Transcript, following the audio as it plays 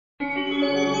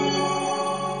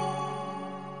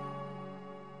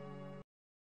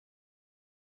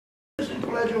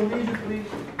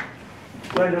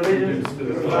pledge allegiance to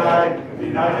the flag of the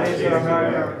United States of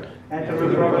America and to the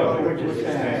republic for which it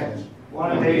stands,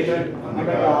 one nation, under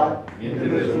God,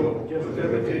 indivisible, with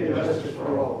liberty and justice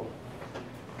for all.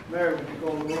 Mayor, would you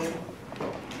call the roll?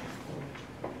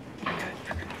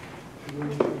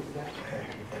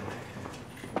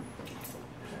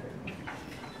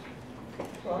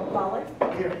 Ron Pollard,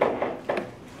 Here.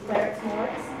 Clarence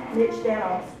Morris, Mitch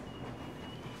Downs,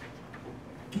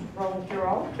 Roland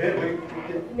Curall,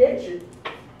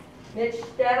 Mitch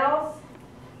Downs.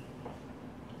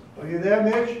 Are you there,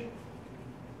 Mitch?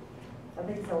 I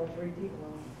think it's only 3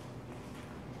 people.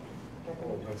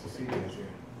 That's a CJ's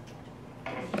here.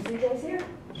 Mr. CJ's here?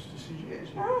 Mr. CJ's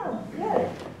here. Oh, good.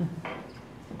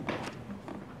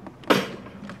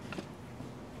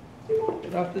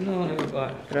 Good afternoon,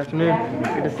 everybody. Good afternoon.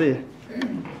 Good to see you.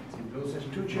 There's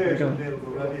 2 chairs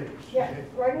available right here. Yeah,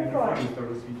 right in front.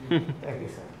 Thank you,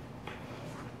 sir.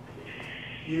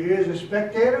 You here as a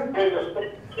spectator?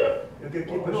 You can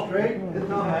keep us straight?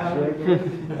 No,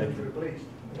 please.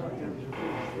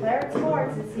 Clarence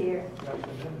Morris is here.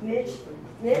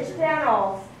 Mitch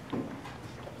Downs.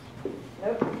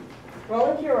 Nope.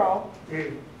 Roland Curall.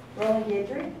 Here. Roland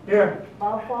Guidry. Here.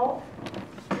 Bob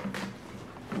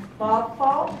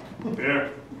Falk.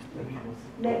 Here.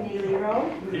 Ned Neely-Rowe.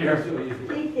 Here.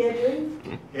 Keith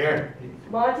Guidry. Here.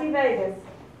 Monty Vegas.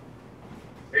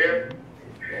 Here.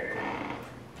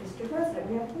 Mr. President,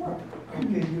 we have 4. Okay,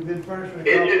 you've been furnished with a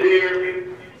Mitch copy. is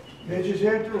here. Mitch is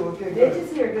here too, okay, Mitch good.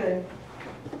 is here, good.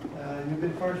 You've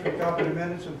been furnished with a copy of the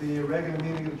minutes of the regular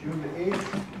meeting of June the 8th.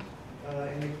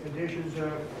 Any additions,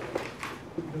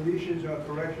 deletions, or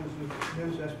corrections to the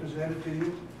minutes as presented to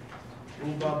you?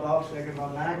 Moved by Bob, second by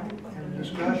Mac. Any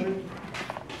discussion?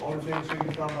 All in favor,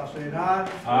 signify by saying aye.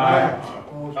 Aye.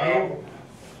 Opposed, no.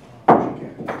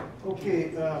 Motion carried. Okay,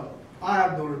 I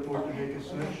have no report to make as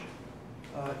such.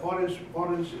 Orders,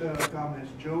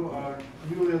 comments. Joe, our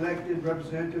newly elected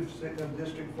representative of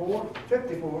District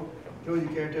 54. Joe, you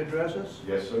care to address us?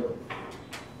 Yes, sir.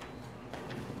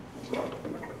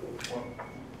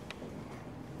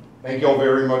 Thank y'all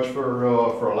very much for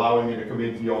allowing me to come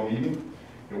into y'all meeting.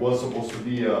 It was supposed to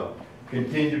be a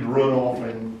continued runoff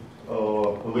and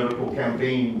political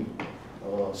campaign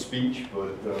speech,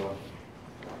 but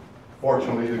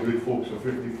fortunately the good folks of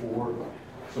 54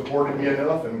 supported me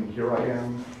enough, and here I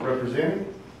am representing.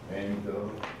 And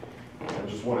I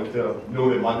just wanted to know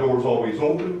that my door is always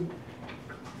open.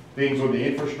 Things with the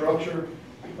infrastructure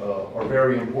are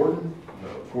very important.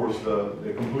 Of course,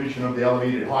 the completion of the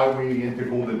elevated highway into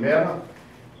Golden Meta,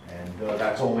 and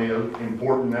that's only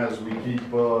important as we keep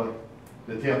the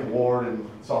 10th Ward and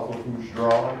South Lafourche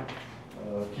dry,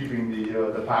 keeping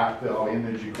the path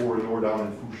energy corridor down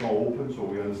in Fouchon open, so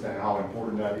we understand how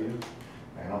important that is.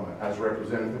 And as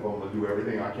representative, I'm going to do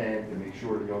everything I can to make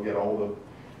sure that y'all get all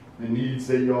the needs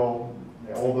that y'all,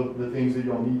 all the things that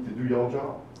y'all need to do y'all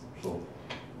job. So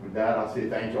with that, I say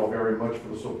thank y'all very much for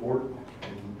the support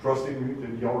and trusting me to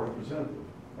be y'all representative.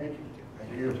 Thank you.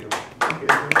 Thank you.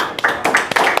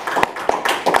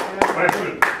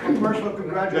 Question. First of all,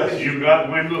 congratulations. You got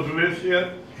Wendell's list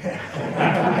yet?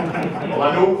 Well,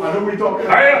 I know we're talking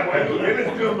I about have Wendell. Give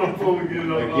it to him before we get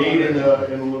the on. gate in the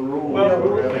little Well,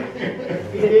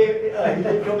 he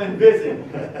did come and visit.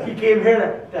 He came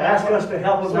here to ask us to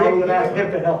help him, now we're gonna ask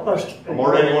him to help us. I'm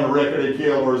already on the record at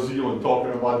KLRC on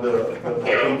talking about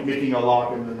the making a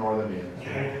lock in the northern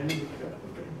end.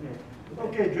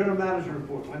 Okay, general manager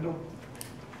report, Wendell.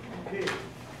 Okay.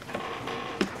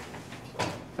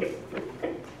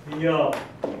 We'll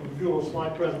do a little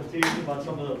slide presentation about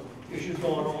some of the issues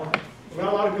going on. We've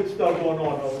got a lot of good stuff going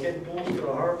on, though. We're getting close to the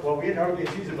we're in hurricane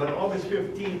season, but August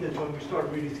 15th is when we start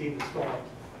really seeing the storms.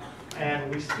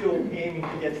 And we're still aiming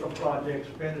to get some projects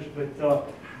finished, but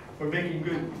we're making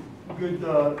good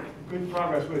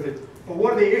progress with it. But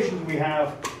one of the issues we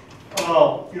have,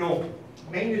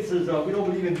 maintenance is, we don't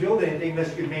believe in building anything unless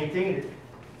you can maintain it.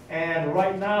 And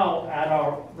right now, at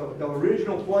the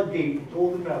original floodgate in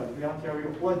Golden Meadows, the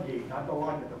Ontario floodgate, not the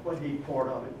line, but the floodgate part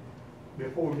of it,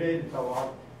 before we made it fell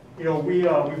out,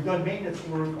 we've done maintenance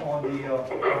work on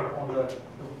the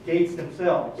gates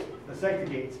themselves, the sector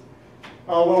gates.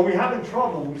 Well, we're having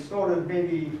trouble. We started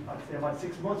maybe, I'd say about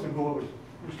 6 months ago,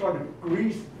 we started to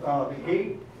grease the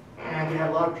gate, and we had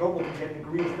a lot of trouble getting the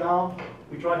grease down.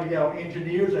 We tried to get our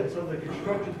engineers and some of the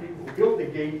construction people who built the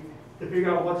gate to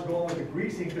figure out what's going on with the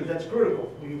greasing, because that's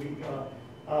critical.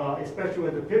 Especially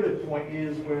where the pivot point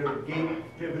is, where the gate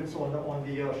pivots on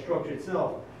the structure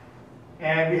itself.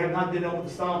 And we have not been able to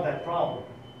solve that problem.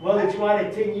 Well, it's right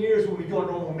at 10 years when we do our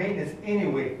normal maintenance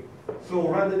anyway. So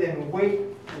rather than wait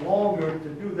longer to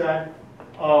do that,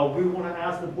 we want to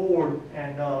ask the board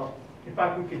and In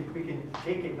fact, we can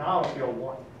take it now if you all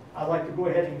want. I'd like to go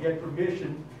ahead and get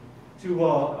permission to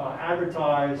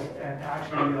advertise and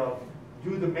actually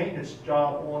do the maintenance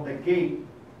job on the gate.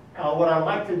 What I'd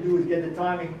like to do is get the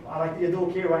timing, I'd like to get it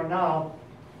okay right now,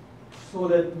 so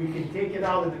that we can take it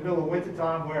out in the middle of winter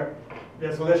time where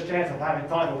there's less chance of having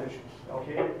title issues,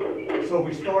 okay? So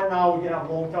we start now, we can have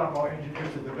a long time for our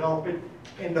engineers to develop it.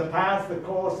 In the past, the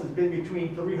cost has been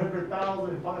between $300,000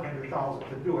 and $500,000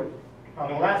 to do it.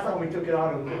 The last time we took it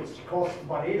out, it cost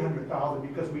about $800,000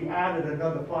 because we added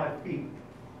another 5 feet.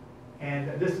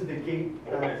 And this is the gate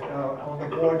on the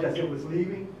board as it was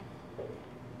leaving.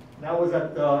 That was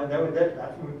at,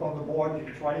 that's when we found the board,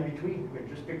 it's right in between, we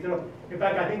just picked it up. In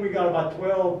fact, I think we got about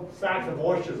 12 sacks of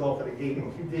oysters off of the gate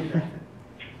when we did that.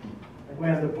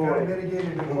 Where's the board?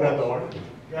 Mitigated the Who got the oysters?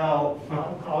 Yeah,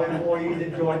 our employees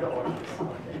enjoyed the oysters.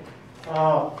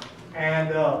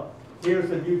 Here's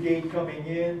the new gate coming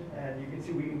in, and you can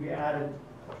see we added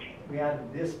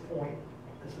this point.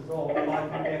 This is all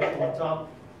 5 feet extra on top.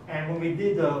 And when we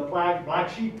did the black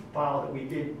sheep pile that we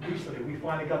did recently, we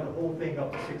finally got the whole thing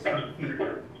up to 16 feet.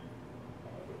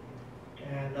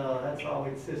 And that's how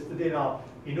it sits today. Now,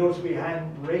 you notice we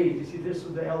hadn't raised. You see, this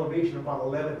was the elevation about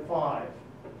 11.5.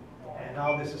 And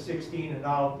now this is 16, and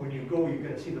now when you go, you're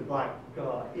going to see the black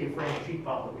A-frame sheet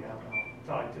pile that we have now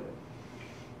tied to it.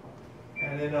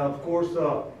 And then, of course,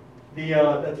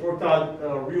 that's worked out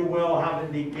real well,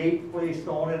 having the gate placed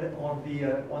on it on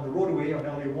the roadway on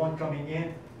LA1 coming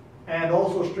in, and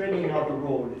also straightening out the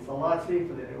road. It's a lot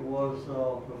safer than it was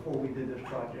before we did this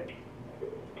project.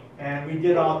 And we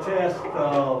did our test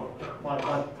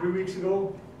about 3 weeks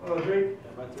ago, Drake?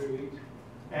 About 3 weeks.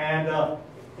 And the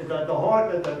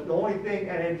only thing,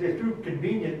 and it's too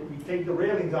convenient, we take the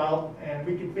railings out and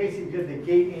we can basically get the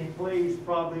gate in place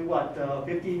probably, what,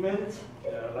 15 minutes?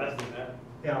 Less than that.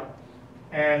 Yeah.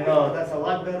 And that's a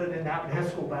lot better than having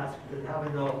HESCO basket, than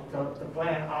having to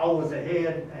plan hours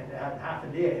ahead and half a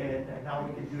day ahead, and now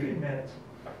we can do it in minutes.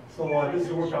 So this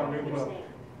has worked out really well.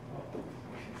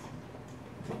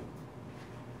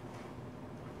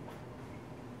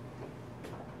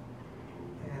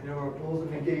 And then we're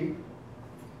closing the gate.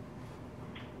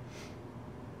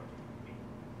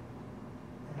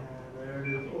 And there it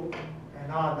is open. And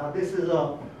now this is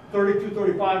a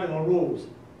 32-35 in the rules.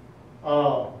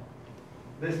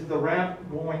 This is the ramp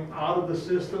going out of the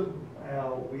system.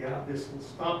 We have this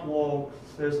stop log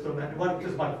system, and what,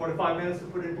 just about 45 minutes to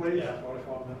put in place? Yeah,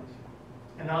 45 minutes.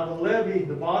 And now the levee,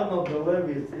 the bottom of the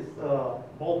levee is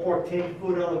ballpark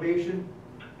 10-foot elevation,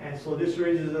 and so this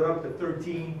raises it up to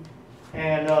 13.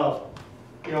 And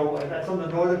you know, that's on the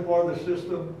northern part of the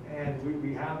system, and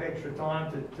we have extra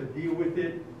time to deal with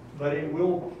it, but it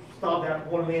will stop that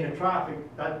one lane of traffic,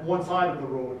 that one side of the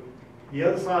road. The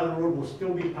other side of the road will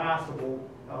still be passable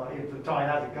if the tide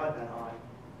hasn't got that high.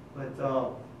 But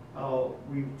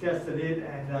we tested it,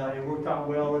 and it worked out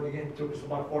well. And again, it took us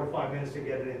about 45 minutes to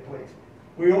get it in place.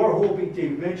 We are hoping to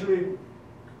eventually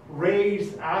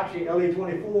raise actually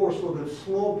LA24 so the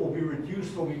slope will be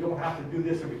reduced, so we don't have to do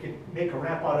this, and we can make a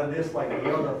ramp out of this like the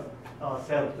other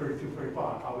set of 32-35.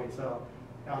 How it's on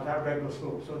that regular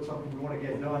slope. So it's something we want to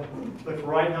get done. But for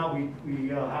right now, we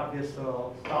have this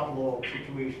stop log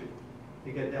situation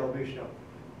to get the elevation up.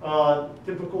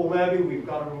 Typical levee, we've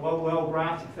got a well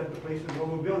grass except the places where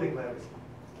we're building levees.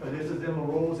 So this is in the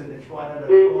rows, and it's right at a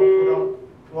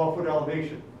 12-foot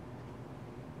elevation.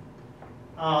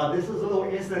 This is a little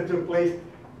incident that took place.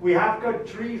 We have cut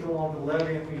trees along the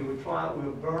levee, and we would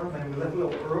burn them, and we left a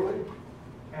little early,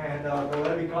 and the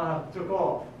levee kind of took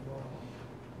off.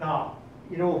 Now,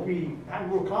 you know, if we had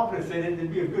more confidence in it,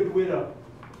 it'd be a good way to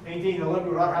maintain the levee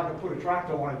without having to put a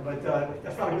tractor on it, but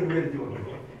that's not a good way to do it.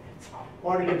 It's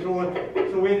hard to control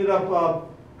it. So we ended up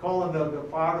calling the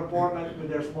fire department with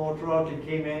their small truck and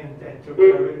came in and took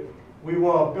care of it. We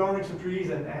were burning some trees,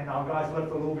 and our guys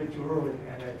left a little bit too early,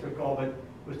 and it took off, but it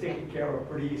was taken care of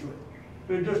pretty easily.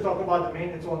 We just talk about the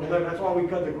maintenance on the levee. That's why we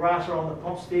cut the grass around the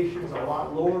pump stations a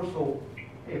lot lower, so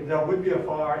if there would be a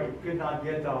fire, it could not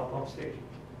get to our pump station.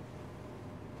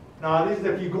 Now, this is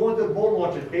if you go into the boat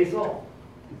launch, it's face on,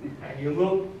 and you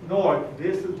look north,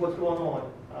 this is what's going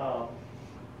on.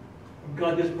 We've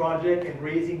got this project and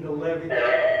raising the levee.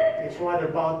 It's right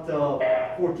about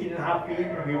 14.5 feet,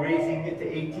 and we're raising it to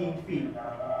 18 feet.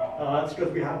 That's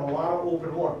because we have a lot of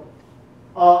open water.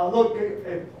 Look,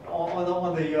 on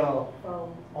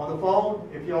the phone,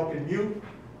 if y'all can mute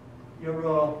your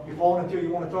phone until you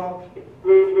want to talk.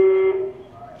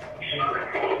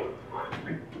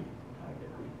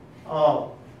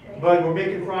 But we're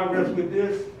making progress with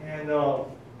this, and the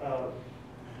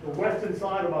western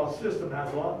side of our system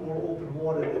has a lot more open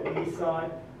water than the east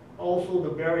side. also the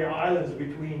barrier islands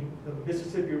between the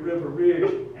Mississippi River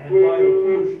Ridge and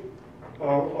Lafourche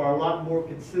are a lot more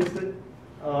consistent,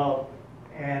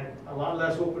 and a lot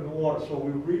less open water. So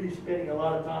we're really spending a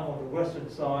lot of time on the western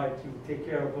side to take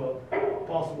care of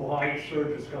possible high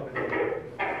surges coming in.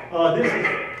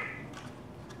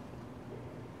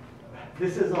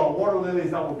 This is water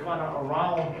lilies that were kind of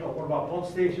around one of our pump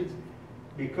stations.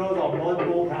 Because our mud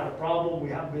boat had a problem, we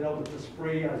haven't been able to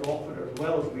spray as often or as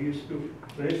well as we used to.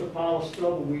 But it's a pile of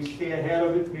stuff, and we stay ahead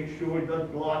of it, make sure it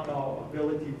doesn't block our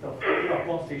ability to get our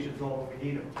pump stations on when we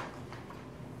need them.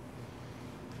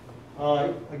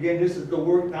 Again, this is the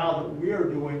work now that we are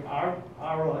doing, our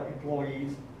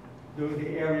employees doing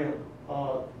the area.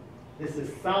 This is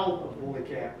south of Woolly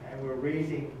Camp, and we're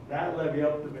raising that levee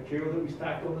up, the material that we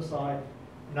stacked on the side.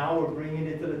 Now we're bringing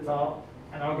it to the top,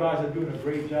 and our guys are doing a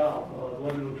great job. The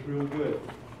levee looks real good.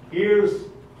 Here's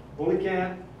Woolly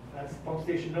Camp, that's pump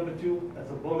station number 2. That's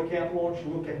a Woolly Camp launch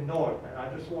looking north, and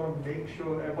I just want to make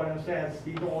sure everybody understands,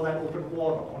 see all that open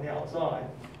water on the outside,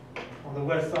 on the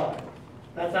west side.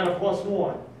 That's at a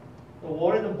 +1. The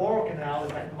water in the Borough Canal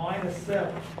is at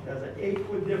 -7. There's an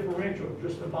 8-foot differential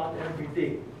just about every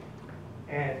day.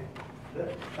 And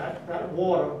that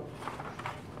water,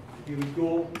 you would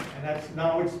go, and that's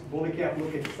now it's Woolly Camp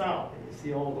looking south, and you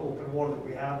see all the open water that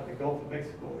we have in the Gulf of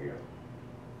Mexico here.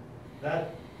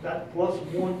 That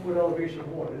 +1 foot elevation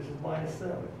water, this is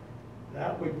 -7.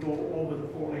 That would go over the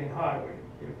 4-lane highway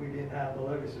if we didn't have the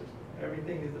levee system.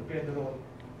 Everything is dependent on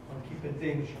keeping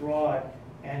things dry,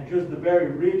 and just the very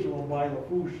ridge along by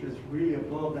Lafourche is really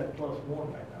above that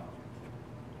 +1 right now.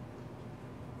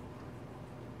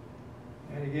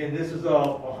 And again, this is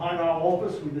behind our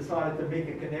office. We decided to make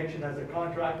a connection as the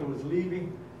contractor was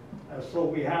leaving. So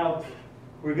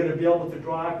we're going to be able to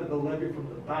drive to the levee from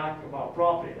the back of our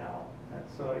property now.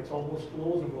 It's almost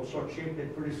closed, and we'll start shaping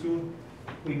it pretty soon.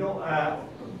 We don't,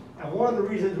 and one of the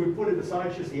reasons we put it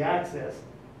besides just the access,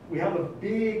 we have a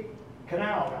big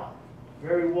canal now,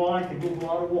 very wide, can move a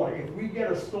lot of water. If we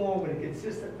get a storm with a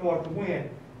consistent north wind,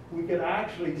 we can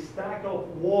actually stack up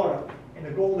water in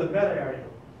the Golden Meadow area,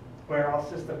 where our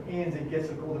system ends and gets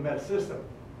the Golden Meadow system.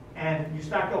 And you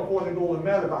stack up water in Golden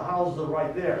Meadow, the houses are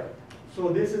right there. So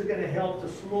this is going to help to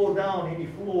slow down any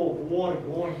flow of water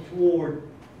going toward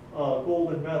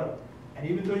Golden Meadow. And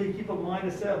even though you keep a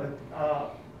 -7,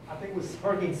 I think it was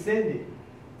Hurricane Cindy,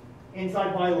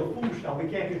 inside by Lafourche, now we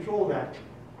can't control that.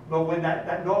 But when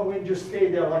that north wind just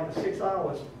stayed there like for 6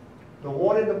 hours, the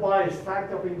water in the bay is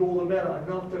stacked up in Golden Meadow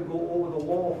enough to go over the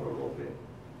wall for a little bit.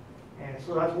 And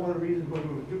so that's one of the reasons when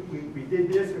we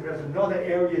did this, and there's another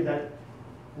area that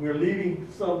we're leaving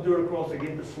some dirt across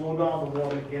again to slow down the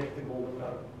water and get it to Golden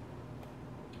Meadow.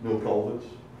 No culverts?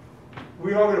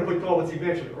 We are going to put culverts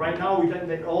eventually. Right now, we let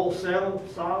it all settle,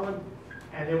 solid,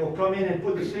 and then we'll come in and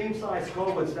put the same size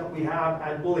culverts that we have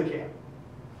at Woolly Camp.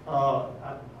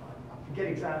 I forget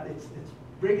exactly, it's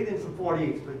bringing in some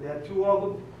 48s, but there are 2 of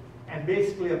them, and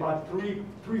basically about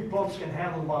three pumps can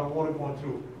handle a lot of water going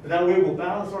through. But that way we'll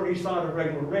balance on each side of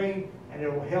regular rain, and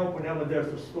it will help whenever there's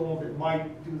a storm that might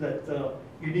do that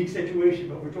unique situation,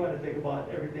 but we're trying to think about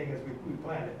everything as we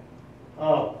plan it.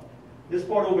 This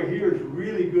part over here is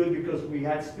really good because we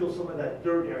had still some of that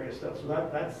dirt area stuff, so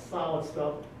that's solid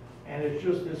stuff. And it's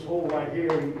just this hole right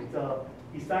here,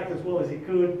 he stacked as well as he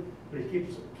could, but he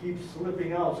keeps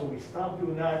slipping out, so we stopped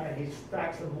doing that, and he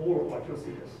stacked some more, like you'll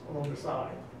see this, along the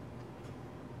side.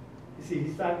 You see, he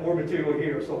stacked more material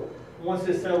here, so once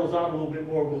this settles out a little bit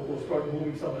more, we'll start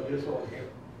moving some of this on here.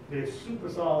 But it's super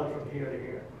solid from here to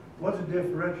here. What's the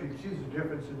differential? You see the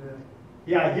difference in the...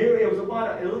 Yeah, here it looked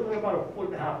like about 1.5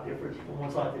 foot difference from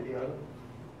one side to the other.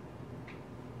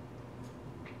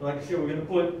 Like I said, we'll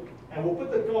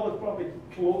put the culverts probably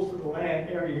close to the land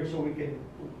area here so we can,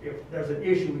 if there's an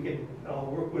issue, we can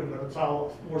work with them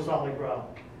on more solid ground.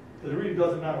 Because it really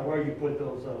doesn't matter where you put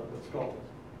those culverts.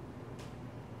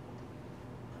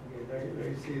 Okay, there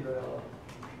you see the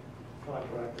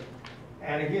contractor.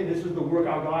 And again, this is the work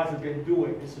our guys have been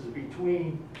doing. This is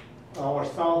between or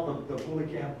south of the Woolly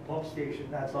Camp pump station.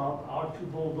 That's our 2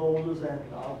 bulldozers and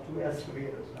our 2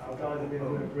 excavators. Our guys have been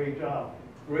doing a great job.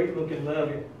 Great looking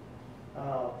levee,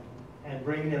 and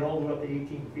bringing it all the way up to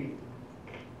 18 feet.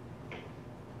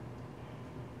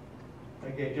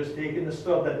 Again, just taking the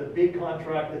stuff that the big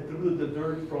contractor threw the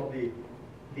dirt from the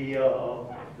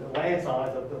land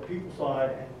side, of the people side,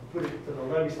 and put it to the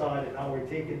levee side, and now we're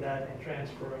taking that and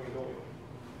transferring it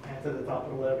over and to the top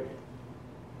of the levee.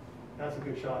 That's a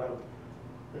good shot of it.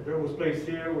 The dirt was placed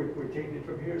here, we're taking it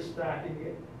from here, stacking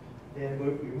it, then we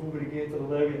move it again to the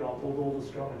levee, and I'll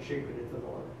bulldozers come and shape it into the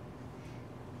levee.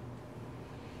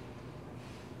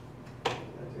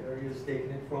 That's the area is taking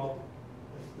it from.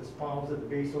 This palm's at the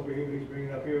base over here, he's bringing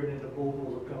it up here, and then the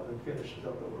bulldozer comes and finishes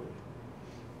up the work.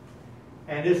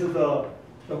 And this is the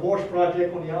marsh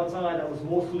project on the outside. That was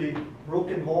mostly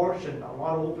broken marsh and a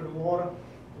lot of open water.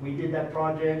 We did that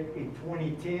project in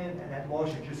 2010, and that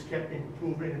marsh has just kept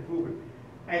improving and improving.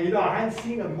 And you know, I hadn't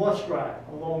seen a muskrat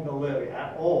along the levee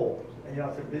at all. And, you know,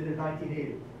 it's been in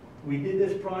 1980. We did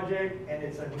this project, and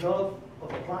it's enough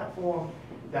of a platform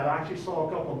that I actually saw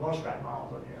a couple of muskrat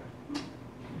mounds on here.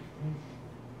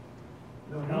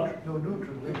 No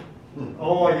nutrients, eh?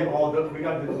 Oh, yeah,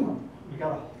 we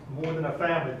got more than a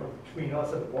family between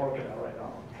us and the bar canal right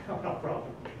now. No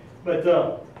problem. But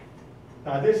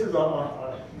now this is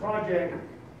a project.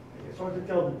 It's hard to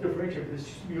tell the differentiation. This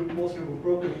used to be mostly with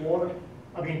broken marsh.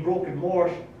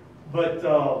 But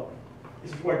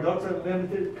this is where Ducks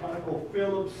Unlimited,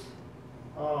 ConocoPhillips,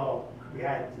 we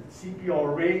had the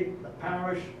CPRA, the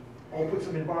parish, all put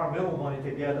some environmental money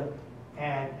together,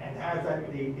 and has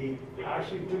that they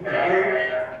actually took the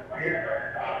dirt,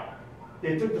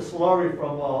 they took the slurry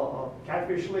from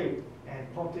Catfish Lake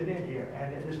and pumped it in here,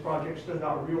 and this project turned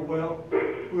out real well.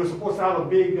 We were supposed to have a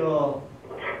big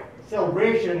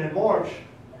celebration in March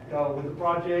with the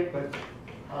project, but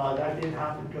that didn't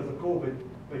happen because of COVID.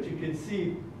 But you can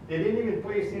see they didn't even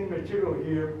place any material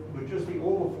here, but just the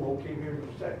overflow came here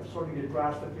to sort of get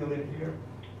grass to fill in here.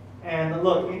 And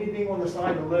look, anything on the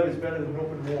side of the levee is better than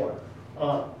open water.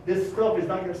 This stuff is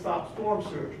not going to stop storm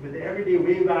surge, but the everyday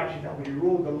wave action that we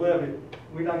erode the levee,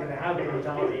 we're not going to have any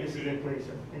now that this is in place.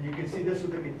 And you can see this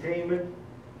with the containment,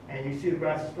 and you see the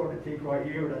grass is starting to take right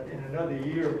here. That in another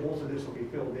year, most of this will be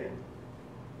filled in.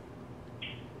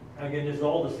 Again, this is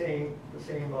all the same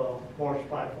marsh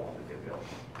platform that they built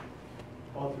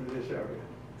all through this area.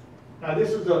 Now this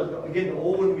is again the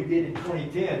old one we did in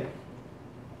 2010.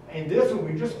 And this one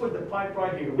we just put the pipe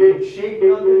right here. We didn't shape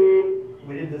nothing.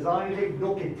 We didn't design anything.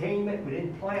 No containment. We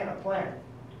didn't plant a plant.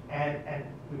 And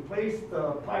we placed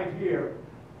the pipe here,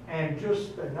 and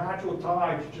just the natural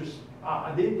tides just.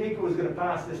 I didn't think it was going to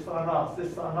pass this Thanos.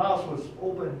 This Thanos was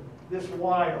open this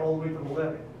wide all the way to the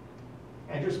levee.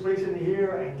 And just placing it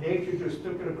here, and nature just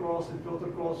took it across and filled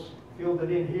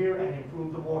it in here, and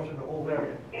improved the marsh in the whole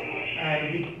area.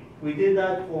 And we did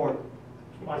that for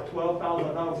about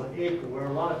 $12,000 an acre, where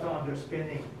a lot of times they're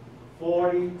spending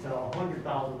 $40,000 to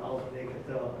 $100,000 an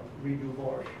acre to redo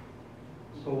marsh.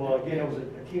 So again, it was a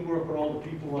teamwork with all the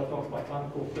people. I talked about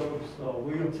ConocoPhillips,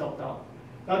 Williams helped out.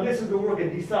 Now this is the work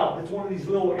in D-South. It's one of these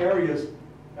little areas,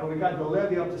 and we got the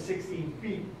levee up to 16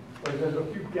 feet. But there's a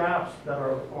few gaps that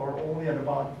are only at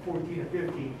about 14 or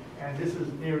 15, and this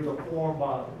is near the form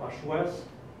by Schwess.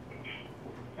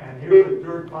 And here's the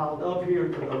dirt piled up here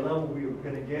to the level we were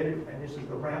going to get it, and this is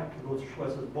the ramp to go to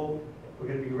Schwess's boat. We're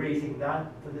going to be raising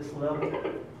that to this level,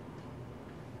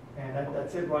 and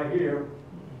that's it right here.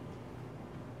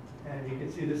 And you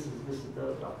can see this is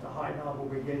the height now, but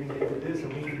we're getting into this,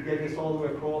 and we need to get this all the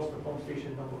way across to pump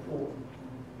station number 4.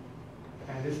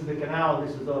 And this is the canal.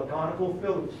 This is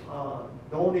ConocoPhillips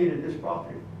donated this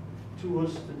property to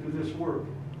us to do this work,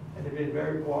 and they've been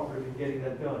very cooperative in getting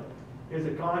that done. Here's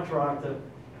a contractor.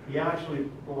 He actually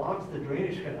blocks the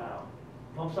drainage canal,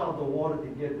 pumps out the water to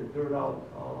get the dirt out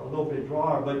a little bit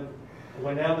drier. But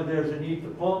whenever there's a need to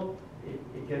pump,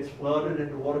 it gets flooded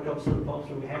and the water comes to the pump,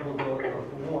 so we handle the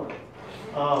water.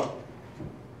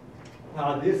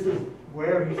 Now this is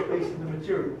where he's placing the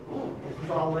material. This is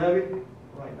our levee.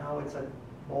 Right now it's at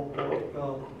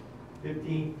ballpark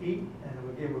 15 feet, and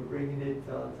again we're bringing it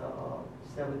to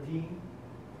 17.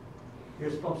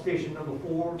 Here's pump station number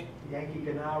 4, Yankee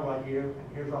Canal right here,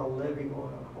 and here's our levee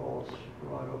going across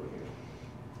right over here.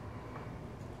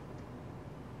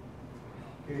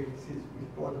 Okay, you can see he's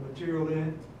brought the material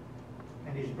in,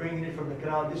 and he's bringing it from the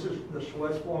canal. This is the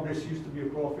Schwess farm. This used to be a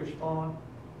crawfish pond,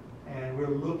 and we're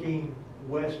looking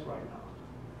west right now.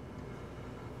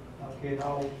 Okay,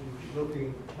 now we're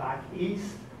looking back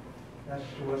east. That's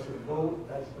Schwess's boat.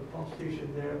 That's the pump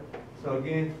station there. So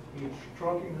again, he's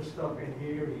trucking the stuff in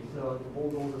here. He's the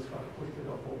bulldozer's going to push it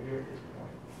up over here at this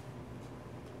point.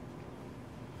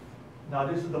 Now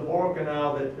this is the bar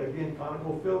canal that again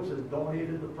ConocoPhillips has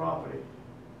donated the property.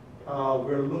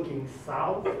 We're looking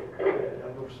south, and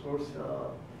of course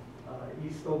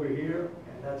east over here,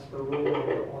 and that's the road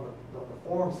on the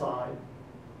farm side.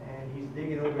 And he's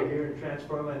digging over here and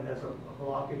transferring, and there's a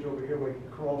blockage over here where he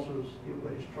crosses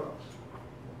with his trucks.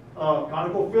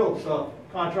 ConocoPhillips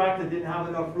contractor didn't have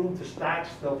enough room to stack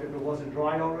stuff if it wasn't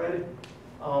dry already.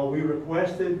 We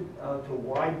requested to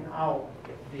widen out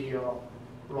the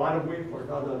right of way for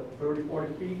another 30,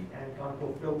 40 feet, and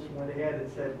ConocoPhillips went ahead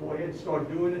and said, go ahead and start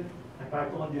doing it. In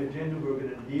fact, on the agenda, we're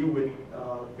gonna deal with,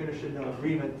 finishing an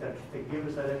agreement that, to give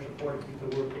us that extra 40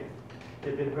 feet to work in.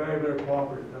 They've been very, very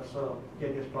cooperative, in us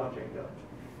getting this project done.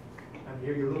 And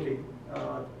here you're looking,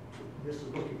 this is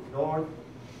looking north,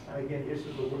 and again, this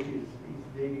is the work he's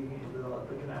digging into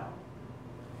the canal.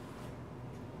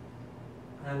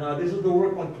 And this is the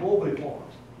work on Clovelly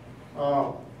Farms.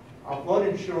 Our flood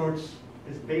insurance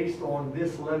is based on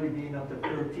this levee being up to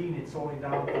 13, it's only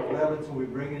down to 11, so we're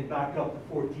bringing it back up to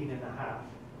 14 and a half.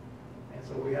 And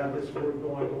so we have this work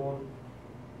going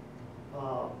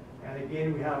on. And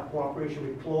again, we have cooperation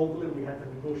with Clovelly. We had to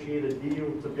negotiate a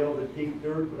deal to be able to dig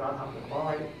dirt without having to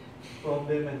buy it from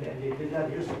them, and they did that.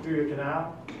 Here's Superior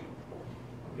Canal.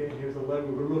 Okay, here's the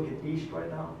levee. We're looking east right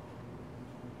now.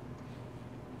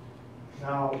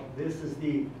 Now, this is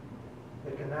the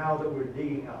canal that we're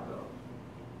digging out of.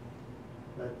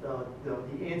 That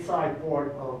the inside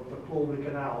part of the Clovelly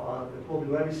Canal, the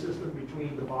Clovelly levee system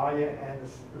between the Bahia and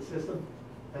the system.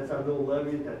 That's our little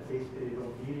levee that basically they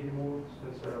don't need anymore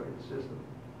since they're in the system.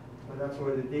 But that's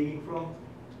where they're digging from.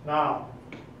 Now,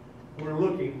 we're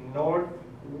looking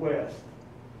northwest.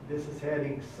 This is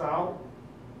heading south,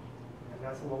 and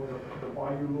that's along the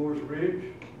Bayou Lourdes Ridge.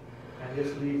 And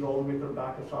this leads all the way to the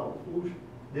back of South Lafourche.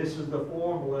 This is the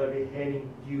form levee heading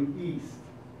due east.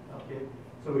 Okay,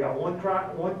 so we got one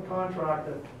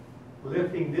contractor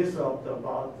lifting this up to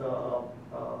about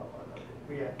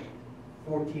we have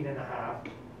 14 and a half.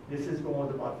 This is going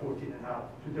to about 14 and a half.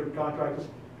 Two different contractors.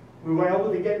 We were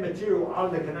able to get material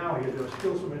out of the canal here. There's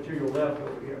still some material left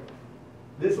over here.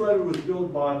 This levee was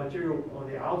built by material on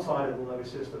the outside of the levee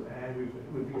system, and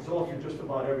we've exhausted just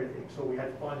about everything. So we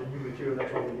had to find a new material.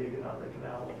 That's why we're digging out of the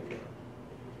canal over here.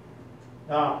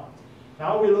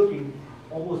 Now we're looking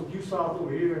almost due south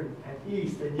over here and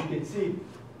east, and you can see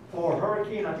for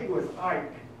hurricane, I think it was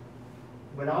Ike.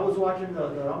 When I was watching the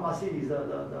Amacides,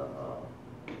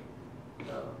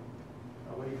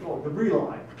 what do you call it, debris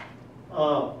line.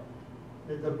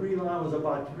 The debris line was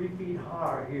about 3 feet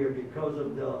higher here because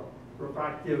of the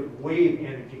refractive wave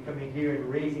energy coming here and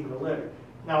raising the levee.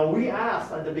 Now we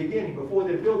asked at the beginning, before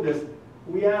they built this,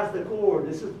 we asked the Corps,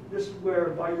 this is where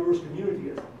Bayou Lourdes community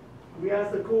is. We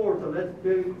asked the Corps to let's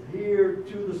build here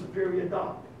to the Superior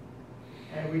Dock.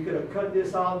 And we could have cut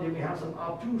this out, then we have some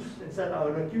obtuse, instead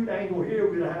of an acute angle here,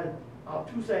 we'd have had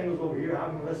obtuse angles over here,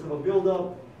 having less of a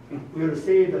buildup. We would have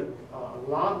saved a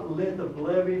lot of length of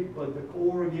levee, but the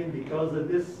Corps, again, because of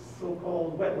this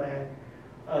so-called wetland,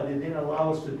 they didn't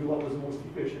allow us to do what was most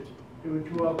efficient. You were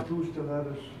too obtuse to let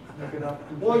us look it up.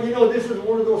 Well, you know, this is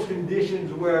one of those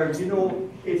conditions where, you know,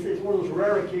 it's one of those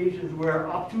rare occasions where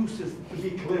obtuse is to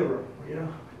be clearer, you know,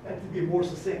 and to be more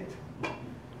succinct.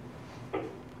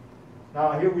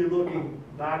 Now, here we're looking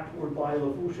back toward Bayou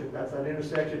Lafourche. That's that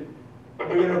intersection.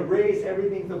 We're going to raise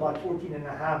everything to about 14 and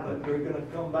a half, but we're going to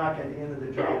come back at the end of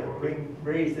the job and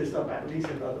raise this up at least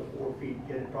another 4 feet,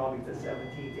 get it probably to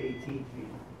 17 to 18 feet.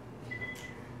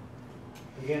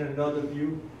 Again, another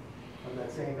view of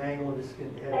that same angle. This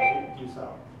can head due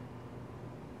south.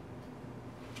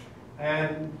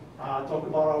 And talk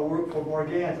about our work for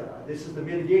Morganza. This is the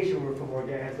mitigation work for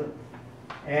Morganza.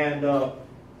 And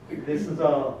this is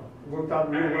worked out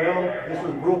real well. This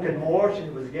was broken marsh and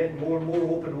it was getting more and more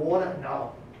open water.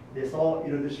 Now, this all,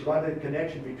 you know, this is right in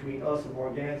connection between us and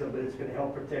Morganza, but it's going to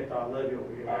help protect our levee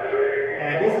over here.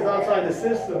 And this is outside the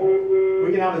system.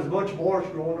 We can have as much marsh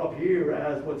growing up here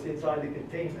as what's inside the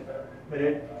containment. But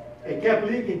it kept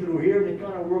leaking through here, and it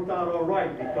kind of worked out all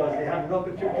right because they had enough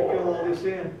material to fill all this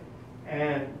in.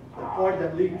 And the part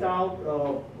that leaked out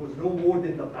was no more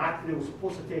than the back that it was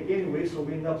supposed to take anyway, so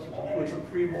we ended up with some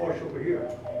free marsh over here.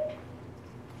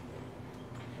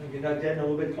 And you're not getting a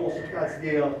little bit closer. That's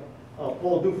the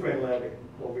Paul Dufresne levee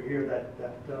over here.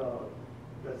 That's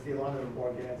the line of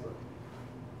Morganza.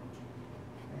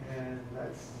 And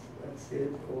that's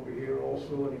it over here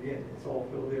also. And again, it's all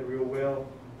filled in real well.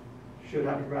 Should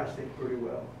have grassed it pretty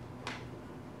well.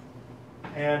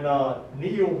 And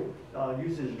Neil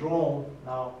uses drone.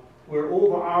 Now we're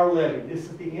over our levee. This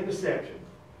is the intersection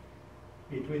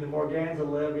between the Morganza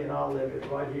levee and our levee. It's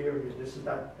right here. This is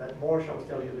that marsh I was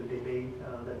telling you that they made,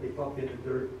 that they pumped into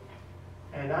dirt.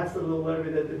 And that's the little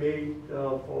levee that they made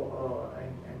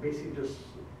and basically just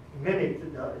mimicked.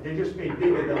 They just made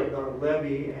bigger the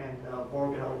levee and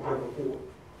Morgan out there before.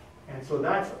 And so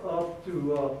that's up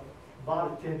to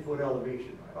about a 10-foot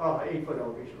elevation, 8-foot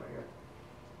elevation right here.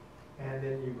 And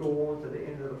then you go on to the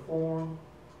end of the farm.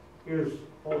 Here's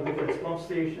all different pump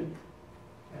station.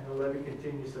 And the levee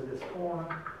continues to this corner.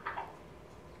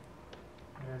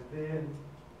 And then,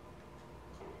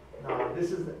 now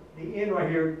this is the end right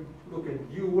here looking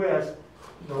due west.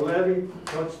 The levee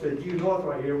cuts the due north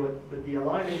right here, but the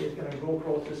alignment is gonna go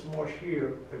across this marsh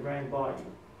here, the Grand Bayou.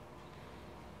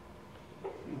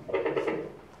 That was it,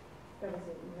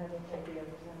 you haven't told the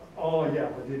others now. Oh, yeah,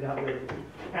 but did not really.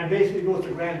 And basically goes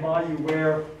to Grand Bayou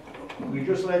where we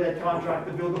just let that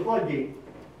contractor build the floodgate.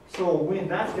 So when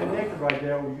that's connected right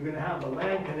there, you're gonna have the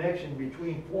land connection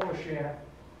between Lafourche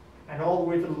and all the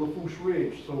way to the Lafourche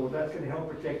Ridge. So that's gonna help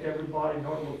protect everybody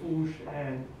north of Lafourche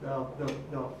and the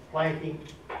flanking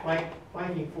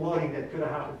flooding that could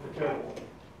have happened for Terrible.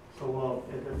 So,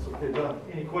 that's what they've done.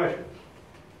 Any questions?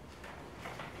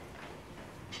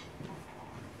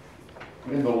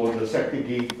 And the second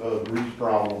gate, grease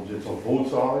problems, it's on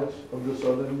both sides of the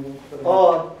southern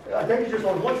wall? I think it's just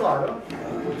on one side, huh?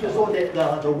 It's just on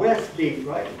the west gate,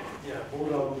 right? Yeah,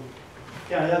 both of them.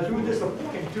 Yeah, that's really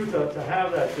disappointing too to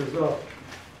have that, because,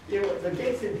 the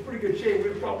gate's in pretty good shape.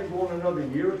 We're probably going another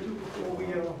year or two before we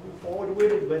move forward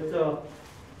with it, but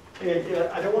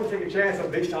I don't want to take a chance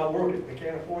of they start working. We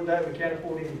can't afford that, we can't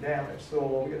afford any damage, so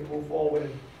we're gonna move forward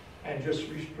and just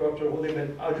restructure the whole thing.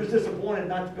 But I was just disappointed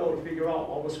not to be able to figure out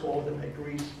what was causing that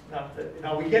grease, not that,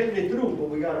 now we're getting it through, but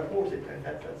we gotta force it, and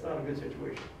that's not a good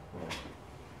situation.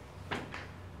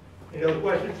 Any other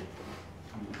questions?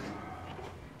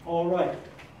 All right,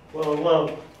 well,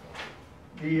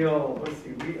 let's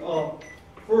see,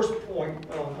 first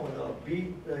point on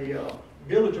the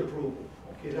village approval,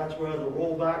 okay, that's where the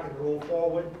roll back and roll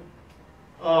forward.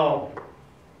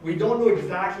 We don't know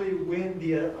exactly when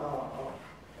the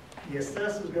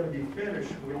assessor's gonna be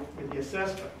finished with the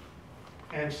assessment.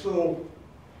 And so,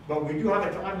 but we do have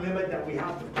a time limit that we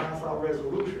have to pass our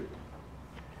resolution.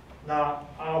 Now,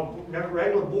 our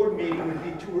regular board meeting would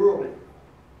be too early.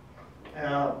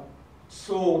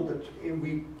 So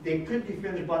they could be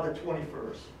finished by the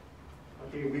 21st.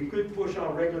 Okay, we could push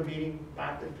our regular meeting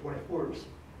back to the 21st.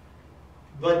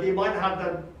 But they might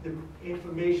have the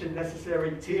information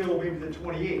necessary till maybe the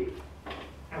 28th.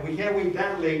 And we can't wait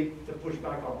that late to push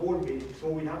back our board meeting, so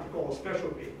we'd have to call a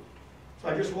special meeting. So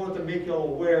I just wanted to make you all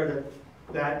aware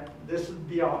that this would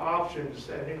be our options,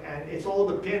 and it's all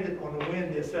dependent on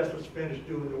when the assessor's finished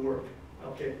doing the work,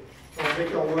 okay? So I'll make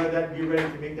you all aware of that and be ready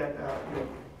to make that,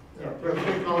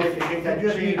 President Collins can make that You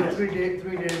just need change. a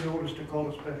 3 day notice to call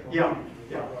a special. Yeah, meeting.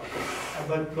 yeah.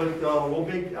 But we'll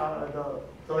make, to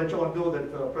let you all know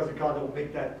that President Collins will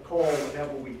make that call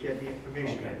whenever we get the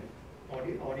information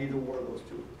on either one of those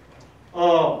two.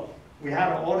 We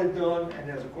had an audit done, and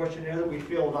there's a questionnaire that we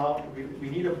filled out. We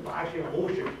need actually a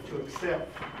motion to accept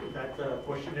that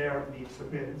questionnaire needs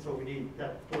submitted, so we need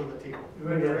that for the table.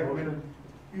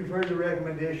 You've heard the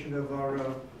recommendation of our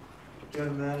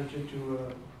general manager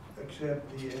to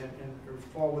accept and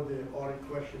forward the audit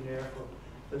questionnaire for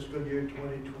fiscal year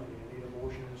 2020. I need a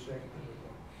motion and a second.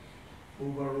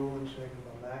 Moved by Roland, second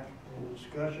by Mack. Any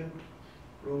discussion?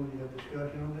 Roland, you have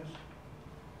discussion on this?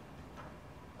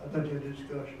 I thought you had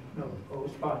discussion. No. Oh,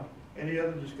 it's fine. Any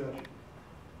other discussion?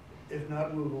 If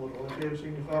not, we'll vote. All in favor,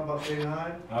 signify by saying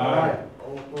aye. Aye.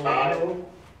 All opposed, no.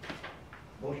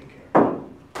 Motion carries.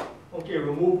 Okay,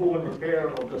 removal and repair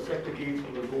of the sector gates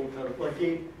from the Golden Meadow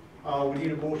floodgate. We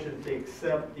need a motion to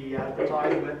accept the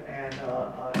advertisement and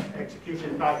execution.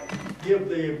 In fact, give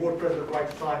the board president the right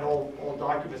to sign all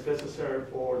documents necessary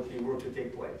for the work to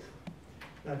take place.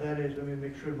 Now that is, let me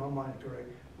make sure my mind is correct.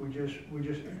 We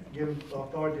just give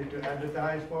authority to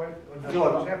advertise for it? Or not? No,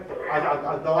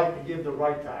 I'd like to give the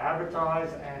right to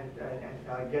advertise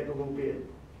and get the low bid.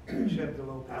 Accept the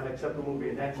low And bid. accept the low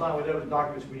bid. And sign whatever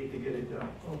documents we need to get it done.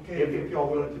 Okay. If y'all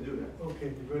willing to do that. Okay,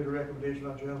 you've heard the recommendation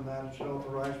by general manager,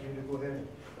 authorize me to go ahead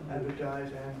and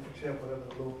advertise and accept whatever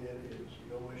the low bid is.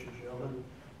 Your wishes, gentlemen.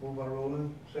 Moved by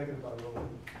Roland, second by Roland.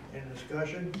 Any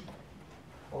discussion?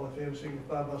 All in favor,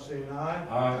 signify by saying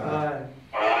aye.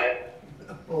 Aye.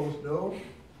 Opposed, no.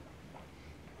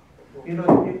 You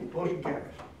know, Motion carries.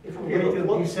 if we wait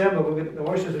till December, the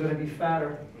horses are gonna be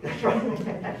fatter. That's right.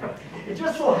 It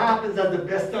just so happens that the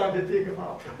best time to take them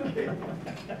out. Okay.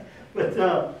 But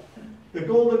the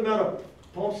Golden Meadow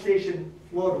pump station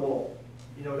flood wall,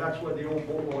 that's where the old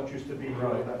boat launch used to be.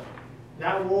 Right.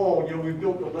 That wall, we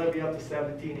built the levee up to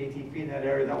 17, 18 feet in that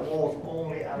area. That wall is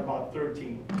only at about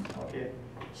 13. Okay.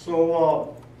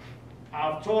 So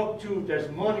I've talked to,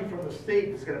 there's money from the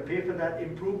state that's gonna pay for that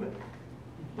improvement,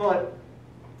 but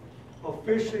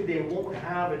officially they won't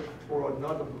have it for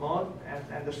another month,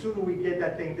 and the sooner we get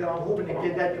that thing done, I'm hoping to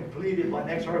get that completed by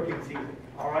next hurricane season,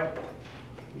 all right?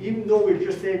 Even though we're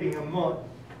just saving a month,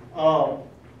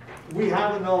 we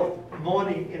have enough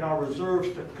money in our reserves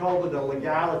to cover the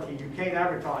legality. You can't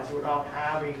advertise without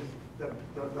having the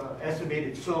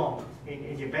estimated sum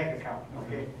in your bank account,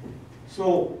 okay?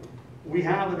 So We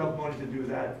have enough money to do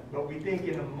that, but we think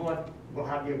in a month, we'll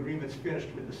have the agreements finished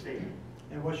with the state.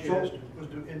 And what's your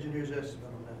what's the engineer's estimate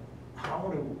on that? I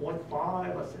want to 1.5,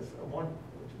 I says,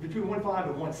 between 1.5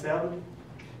 and 1.7,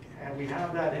 and we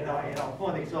have that in our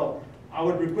funding. So I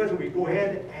would request that we go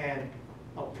ahead and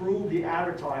approve the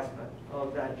advertisement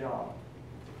of that job,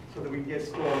 so that we can get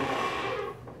started.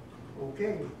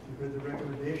 Okay, you heard the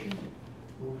recommendation.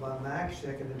 Moved by Max,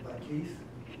 seconded by Keith.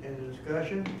 Any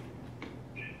discussion?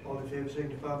 All in favor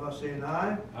signify by saying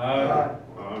aye. Aye.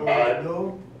 Opposed,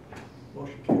 no.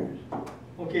 Motion carries.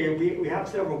 Okay, we have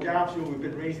several gaps here. We've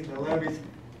been raising the levees.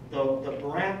 The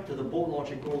ramp to the boat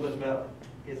launch in Golden Meadow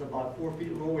is about 4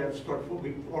 feet low. We have to start,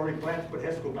 we already planned to put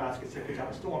HESCO baskets if we have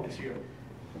a storm this year.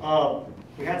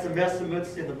 We had some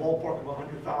estimates in the ballpark of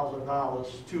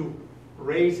 $100,000 to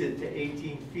raise it to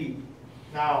 18 feet.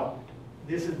 Now,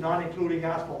 this is not including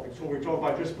asphalting, so we're talking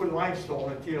about just putting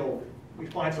limestone until we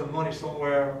find some money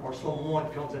somewhere or someone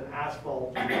comes and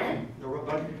asphalt the road.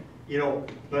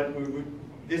 But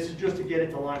this is just to get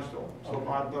it to limestone. So,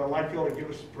 but I'd like y'all to give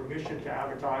us permission to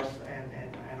advertise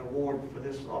and award for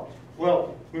this.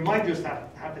 Well, we might just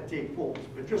have to take quotes,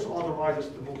 but just authorize us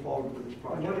to move forward with this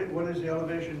project. What is the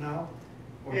elevation now?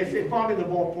 It's probably the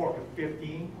ballpark of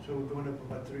 15. So we're going up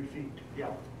about 3 feet.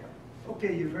 Yeah.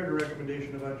 Okay, you've heard the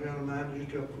recommendation of our general manager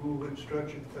to approve a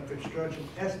construction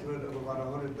estimate of about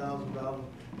 $100,000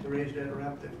 to raise that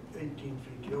ramp to 18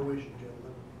 feet. Your wish,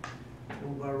 gentlemen.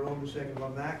 Moved by Roman, second by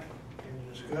Mack.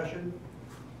 Any discussion?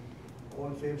 All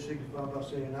in favor signify by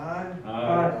saying aye.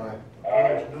 Aye.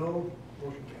 Opposed, no.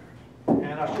 Motion carries.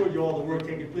 And I showed you all the work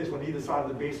taking place on either side of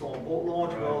the base on boat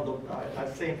launch. Well,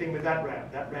 the same thing with that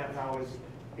ramp. That ramp now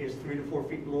is 3 to 4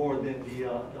 feet lower than the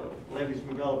levees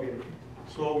we've elevated.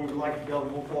 So we would like to be able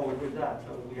to move forward with that.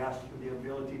 So we ask for the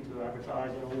ability to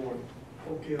advertise and award.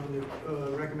 Okay, on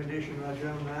the recommendation of our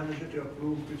general manager to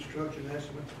approve construction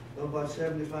estimate of about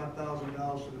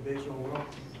 $75,000 to the base on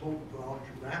boat launch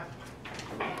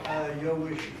ramp. Your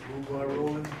wish, moved by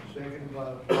Roland, second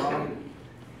by Bob.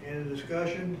 Any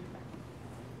discussion?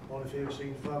 All in favor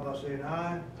signify by saying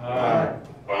aye.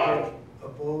 Aye.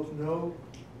 Opposed, no.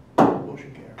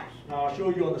 Motion carries. Now, I'll show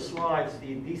you on the slides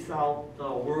the desal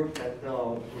work that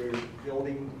we're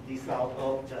building desal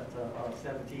up at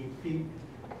 17 feet.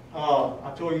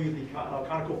 I told you the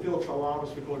ConocoPhillips allowed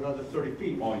us to go another 30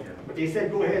 feet. Oh, yeah. But they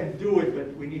said, go ahead and do it,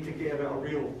 but we need to get a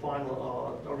real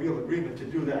final, a real agreement to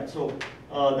do that. So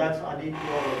I need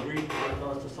you all to agree with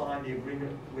us to sign the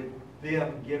agreement with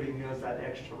them giving us that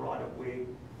extra right of way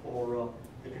for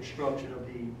the construction of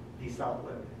the desal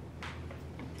levee.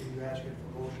 You're asking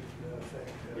for motion to that effect,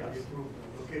 Yes. the approval.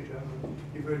 Okay, gentlemen,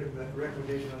 you've heard the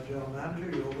recommendation of the general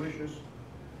manager, your wishes.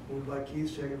 Moved by Keith,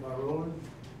 second by Roland.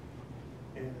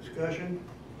 Any discussion?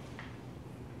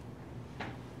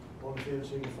 All in favor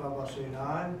signify by saying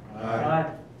aye. Aye.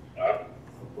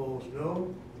 Opposed,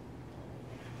 no.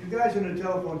 You guys on the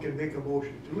telephone can make a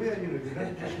motion too. Yeah, you're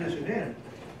not just listening in.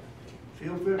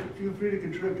 Feel free to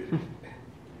contribute.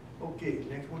 Okay,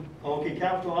 next one. Okay,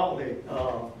 capital outlay,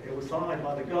 it was signed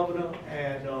by the governor,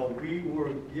 and we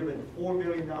were given $4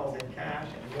 million in cash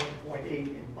and 1.8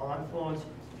 in bond funds.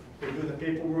 We're doing the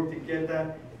paperwork to get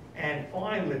that. And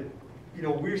finally,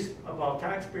 we're about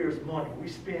taxpayers' money. We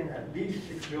spend at least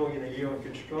 $6 million a year on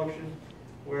construction,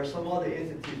 where some other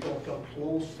entities don't come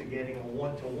close to getting a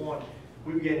 1-to-1.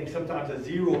 We're getting sometimes a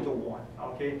 0-to-1,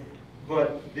 okay?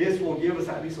 But this will give us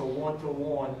at least a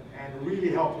 1-to-1 and really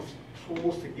help us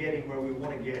close to getting where we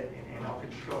want to get in our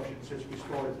construction since we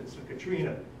started since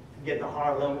Katrina to get the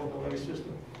higher level of the levee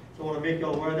system. So I want to make you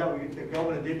all aware of that. The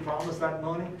governor did promise that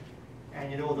money,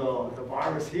 and the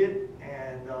virus hit,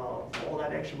 and all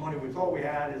that extra money we thought we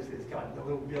had is gotten a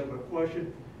little bit of a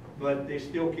question, but they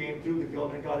still came through. The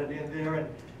governor got it in there,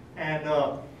 and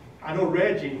I know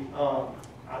Reggie.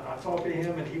 I talked to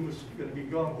him, and he was going to be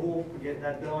gung-ho for getting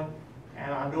that done.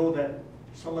 And I know that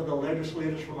some of the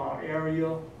legislators from our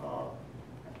area,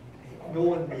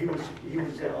 knowing he was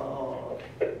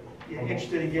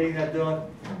interested in getting that done,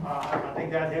 I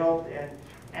think that helped.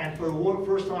 And for the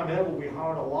first time ever, we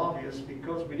hired a lobbyist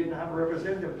because we didn't have a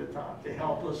representative at the time to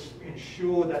help us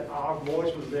ensure that our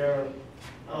voice was there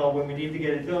when we needed to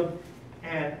get it done.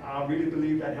 And I really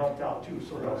believe that helped out too.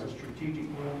 So that was a strategic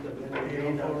move that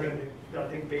I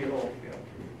think paid off.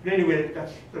 But anyway,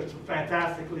 that's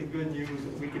fantastically good news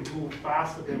that we can move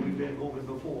faster than we've been moving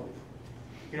before.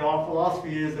 Our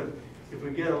philosophy is that if we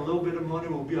get a little bit of money,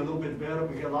 we'll be a little bit better. If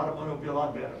we get a lot of money, we'll be a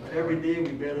lot better. But every day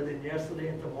we're better than yesterday,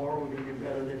 and tomorrow we're going to be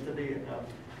better than today. And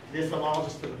this allows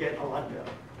us to get a lot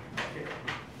better. Okay.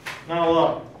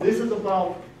 Now, this is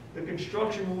about the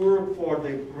construction work for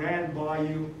the Grand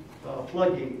Bayou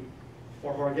floodgate.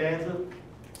 for Morganza.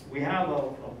 We have a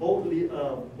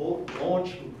boat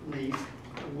launch lease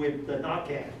with the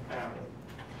Nakan family.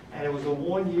 And it was a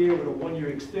 1 year with a 1 year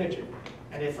extension.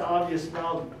 And it's obvious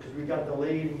now, because we got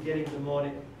delayed in getting the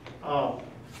money.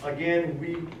 Again,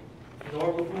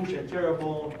 Lafourche and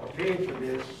Terrebonne are paying for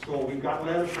this, so we've got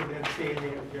letters from them saying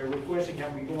they're requesting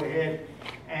that we go ahead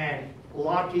and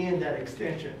lock in that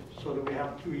extension so that we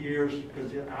have 2 years,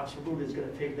 because it absolutely is gonna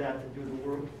take that to do the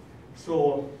work.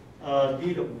 So,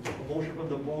 need a motion from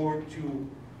the board to,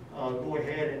 go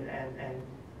ahead and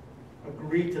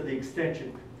agree to the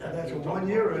extension. And that's a 1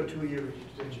 year or a 2 year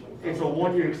extension? It's a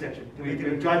 1 year extension. We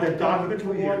tried the document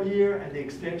for 1 year and the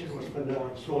extension was for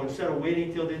 1. So instead of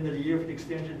waiting till the end of the year for the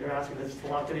extension, they're asking us to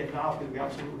lock it in now because we're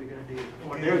absolutely gonna need it.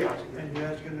 Or they're actually gonna And need you're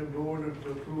asking the board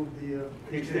to approve the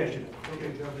Extension.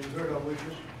 Okay, gentlemen, you heard our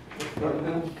wishes.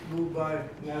 President, Moved by,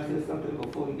 may I say something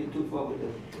before we get too far with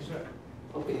this? what's that?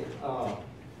 Okay,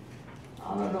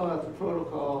 I don't know if the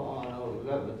protocol on those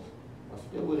levels are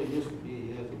still what it used to be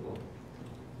years ago.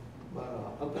 But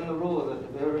up in the road at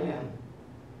the very end,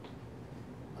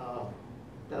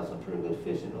 there's some pretty good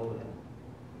fishing over there.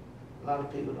 A lot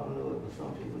of people don't know it, but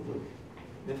some people do.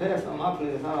 The past on my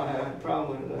place, I don't have any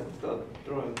problem with it, let's start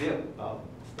throwing dip out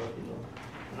and stuff, you know.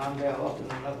 And I'm there often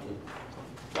enough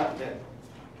to stop that.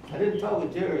 I didn't talk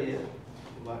with Jerry yet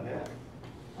about that.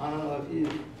 I don't know if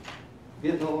he's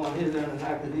getting over on his end or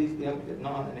not, because he's getting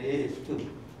on in the age too.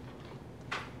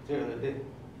 Jerry did.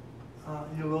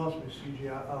 You lost me,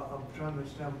 CJ. I'm trying to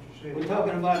understand what you're saying. We're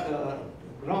talking about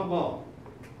the ground ball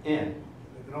in.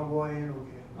 The Grand Boy Inn,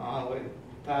 okay. Wait,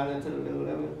 tied into the little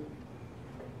level.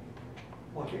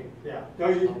 Okay, yeah. No,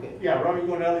 you, Okay. yeah, Robbie,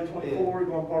 going down to 24,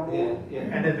 going Bar Yeah, Road, yeah.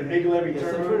 and then the big levee It's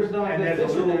the turns, first time and I've then been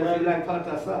the fishing little there, if you levee. like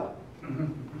Pata South.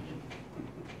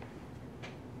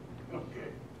 Okay.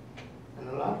 And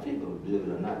a lot of people, believe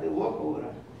it or not, they walk over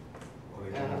there.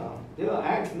 And they'll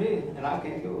ask me, and I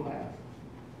can't give them an answer.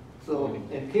 So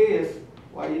in case,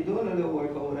 while you're doing a little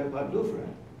work over there by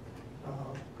Dufresne,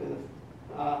 because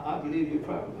I believe you're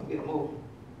probably gonna get more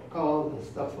calls and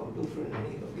stuff from Dufresne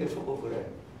than you're gonna get from over there.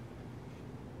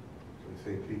 So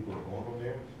you say people are going over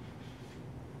there?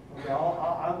 Okay,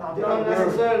 I'm They not don't aware of-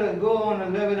 necessarily go on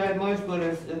the levee that much, but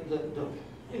it's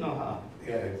you know how.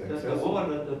 Yeah, it's The accessible.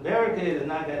 water, the barricade is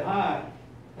not that high,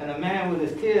 and a man with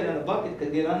his kid in a bucket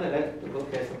could get under that to go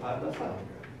catch a pot, that's all.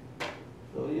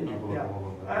 So, you know. People are Yeah. going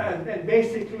over there. And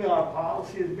basically, our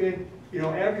policy has been, you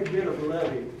know, every bit of the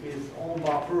levee is owned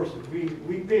by a person.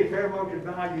 We pay fair market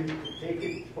value to take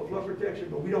it for flood protection,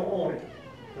 but we don't own it.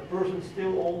 The person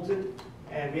still owns it,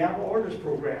 and we have an ordinance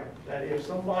program that if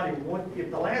somebody if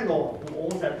the landowner who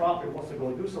owns that property wants to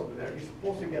go do something there, he's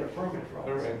supposed to get a permit from us.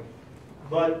 Correct.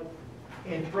 But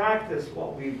in practice,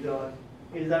 what we've done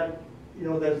is that, you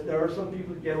know, there are some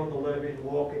people that get on the levee and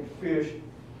walk and fish,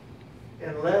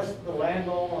 unless the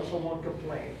landowner or someone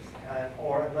complains,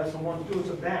 or unless someone's doing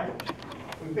some damage.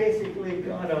 We basically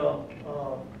kind of,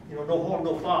 you know, no harm,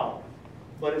 no foul.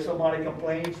 But if somebody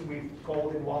complains, we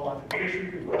called in wildlife and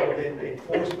fisheries, we called in the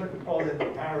enforcement, we called in the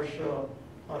parish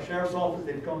sheriff's office,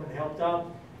 they've come and helped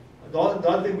out. The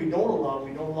other thing we don't allow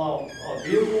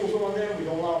vehicles on there, we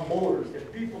don't allow motors.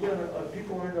 If people are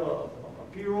in a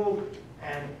pirogue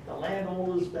and the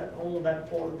landowners that own that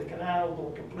part of the canal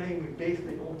don't complain, we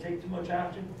basically don't take too much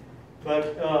action.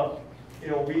 But, you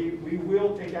know, we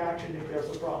will take action if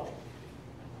there's a problem.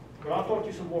 But I'll talk to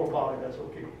you some more about it, that's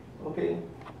okay. Okay,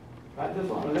 I just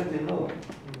want to let you know,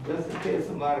 just in case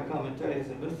somebody come and tell you,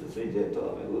 say, Mr. CJ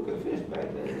told me we could fish back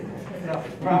there.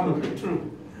 It's probably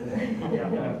true.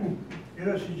 Yeah. You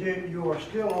know, CJ, you are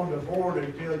still on the board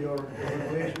until your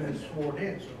replacement is sworn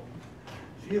in, so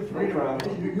feel free No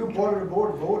problem. to, you're part of the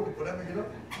board, vote, whatever, you know.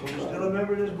 You're still a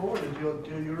member of this board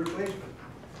until your replacement.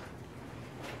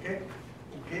 Okay,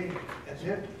 okay, that's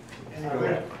it? Any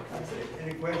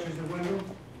any questions of Wyndham?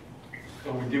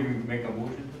 So did we make a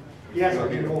motion? Yes, We I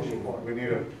need need a a motion for it. We need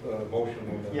a motion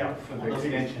on the. Yeah. For the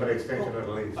extension. For the extension of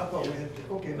the lease. I thought we had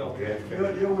to, okay. No, we have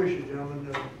to. Your wishes,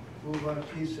 gentlemen, moved by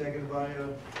Keith, second by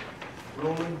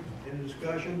Roland, any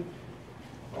discussion?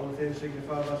 All in favor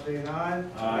signify by saying aye.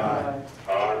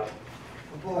 Aye.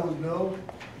 Opposed, no.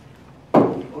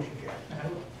 Motion carries.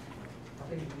 I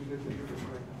think we good to do this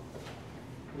right now.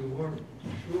 We weren't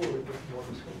sure if this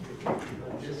was going to be,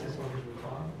 but this is on his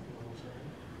retirement, you know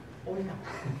what I'm saying?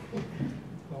 Oh, yeah.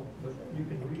 Well, but you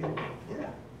can read it. Yeah.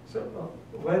 So,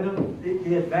 Wyndham,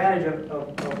 the advantage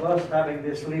of us having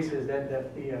this lease is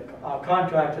that our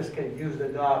contractors can use the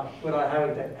dock without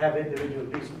having to have individual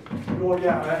leases. Well,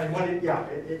 yeah, and what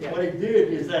it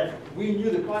did is that we knew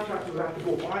the contractor would have to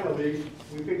go find a lease.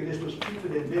 We figured this was cheaper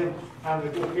than them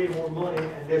having to go pay more money,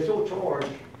 and they're so charged.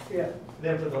 Yeah.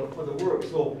 them for the work.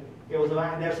 So it was,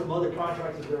 and there's some other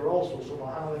contractors there also, so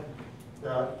by having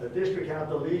the district have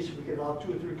the lease, we can allow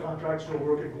 2 or 3 contractors to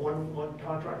work, one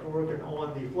contractor working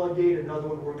on the floodgate, another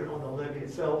one working on the levee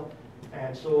itself.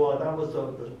 And so that was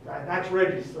and that's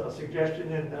Reggie's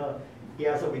suggestion, and he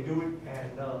asked that we do it,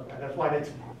 and that's why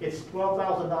it's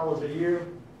 $12,000 a year.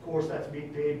 Of course, that's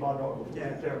being paid by the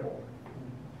terrible.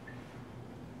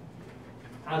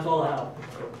 That's all I have.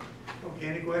 Okay,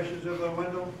 any questions of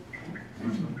Wendell?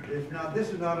 If not, this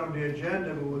is not on the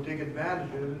agenda, but we'll take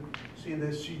advantage of it, seeing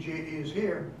that CJ is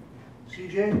here.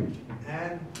 CJ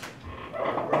and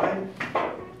Brian?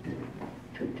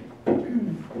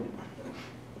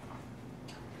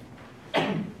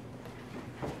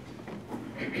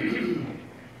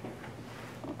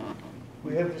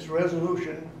 We have this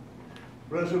resolution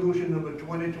number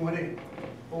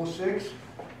 2020-06,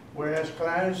 whereas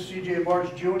Clarence C.J.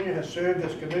 March Jr. has served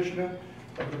as Commissioner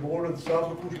of the Board of the South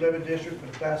Lafourche Levee District for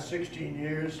the past 16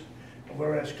 years, and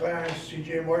whereas Clarence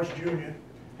C.J. March Jr.,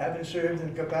 having served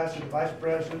in the capacity of Vice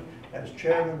President and as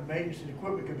Chairman of the Maintenance and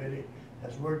Equipment Committee,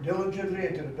 has worked diligently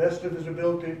and to the best of his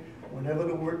ability whenever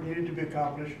the work needed to be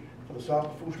accomplished for the South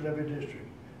Lafourche Levee District.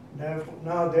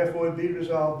 Now, therefore, it be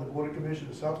resolved, the Board of Commissioners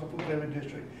of the South Lafourche Levee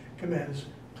District commends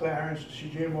Clarence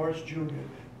C.J. March Jr.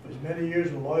 for his many years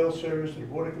of loyal service to the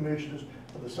Board of Commissioners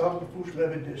of the South Lafourche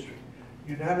Levee District,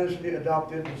 unanimously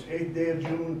adopted this 8th day of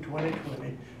June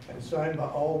 2020 and signed by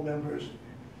all members.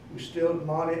 We still,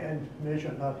 Monty and Mitch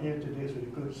are not here today, so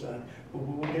you couldn't sign, but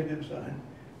we will get them signed.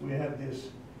 We have this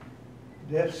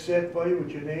desk set for you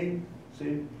with your name.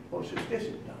 See, oh, so this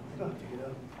is down. You don't have to get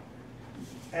up.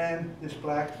 And this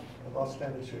plaque of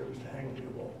outstanding service to hang on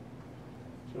your wall.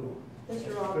 So,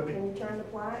 Mr. Rob, can you turn the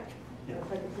plaque? Yeah. I'll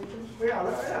take a picture. Yeah,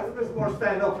 let's go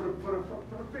stand up for the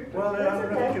picture. well, I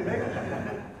don't know if you can make it.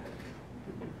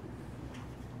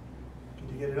 Did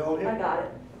you get it all here? I got it.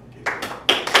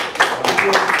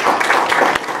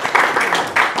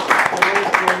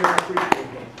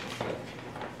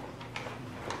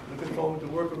 Looking forward to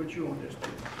working with you on this.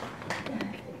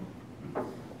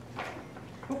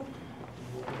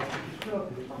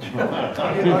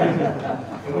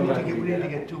 We need to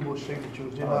get 2 more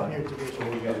signatures. They're not here today, so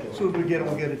as soon as we get them,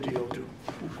 we'll get it to you too.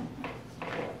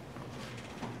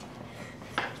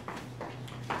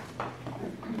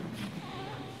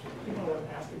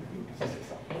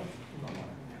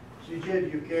 CJ,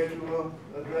 do you care to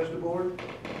address the board?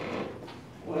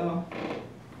 Well,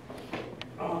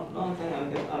 one thing I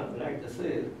guess I'd like to say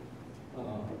is,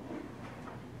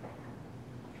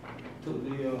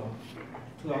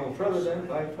 to our president,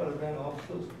 vice president,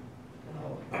 officers,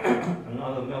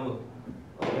 another member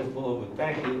of this board, we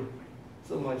thank you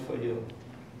so much for your,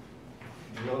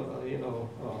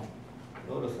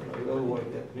 noticing the little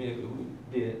work that me and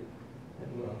we did.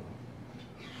 And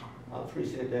I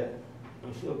appreciate that.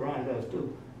 I'm sure Brian does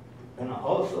too. And I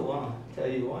also want to tell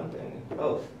you one thing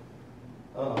else.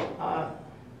 I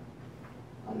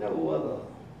never was a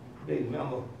big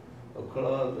member of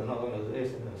clubs and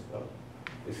organizations and stuff,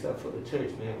 except for the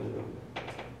church maybe.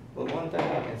 But one thing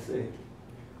I can say,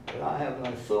 that I have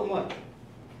learned so much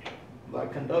by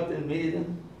conducting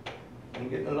meetings and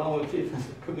getting along with people in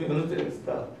the community and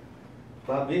stuff,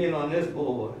 by being on this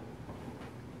board,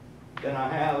 than I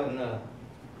have in the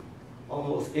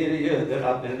almost 80 years that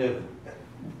I've been living.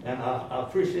 And I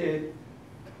appreciate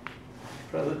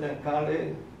President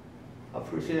Khaled. I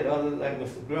appreciate others like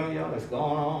Mr. Grimyoung that's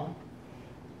gone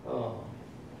on.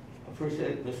 I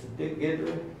appreciate Mr. Dick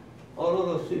Guidry, all of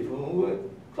those people. When we were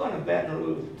going to Baton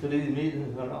Rouge to these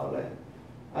meetings and all that,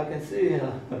 I can see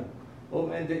old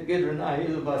man Dick Guidry now,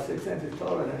 he's about 6 inches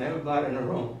taller than everybody in the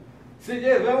room.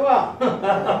 CJ, viens voir.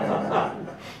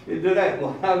 He do that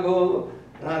when I go over,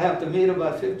 and I'd have to meet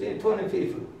about 15, 20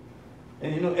 people.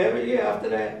 And every year after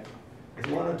that, there's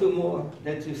 1 or 2 more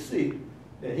that you see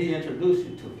that he introduced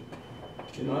you to.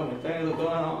 When things are going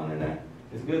on and that,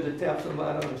 it's good to tap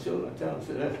somebody on the shoulder and tell them,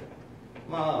 say, that's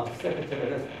my secretary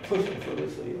that's pushing for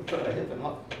this, so you'll try to hit them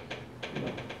up.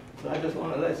 So I just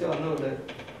want to let y'all know that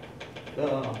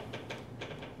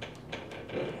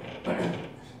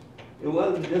it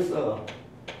wasn't just a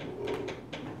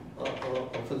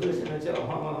position that y'all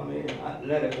hung on me and I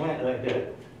let it went like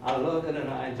that. I loved it and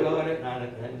I enjoyed it, and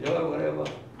I enjoyed whatever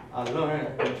I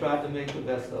learned and tried to make the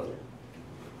best of it.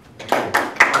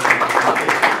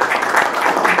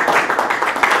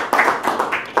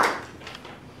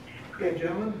 Okay,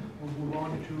 gentlemen, we'll move on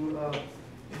to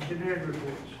engineering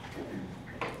reports.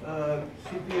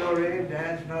 CPRA,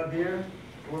 Dan's not here.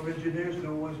 Corps of Engineers,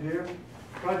 no one's here.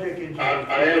 Project engineer.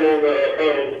 I am on the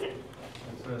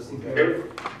phone.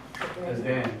 That's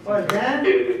Dan. Oh, Dan?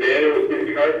 This is Daniel with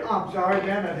City Card. I'm sorry,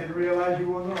 Dan, I didn't realize you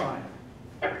were on the line.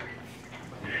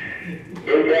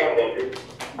 No problem.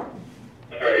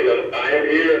 All right, I am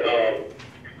here.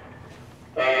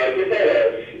 Just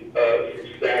had some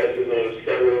statuses on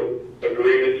several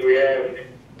agreements we have.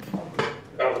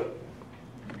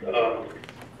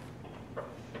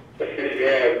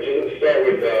 Just start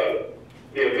with the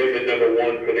amendment number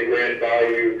 1 for the grant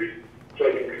value.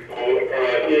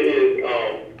 It is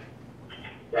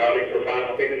routing for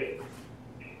final finish.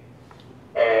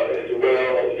 As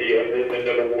well, the amendment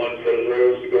number 1 for the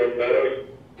roads to Gordon Meadows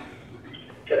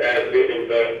to add the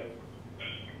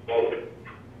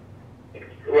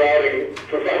routing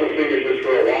for final signatures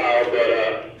for a while, but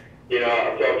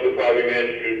I've talked to the project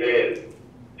manager today,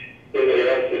 and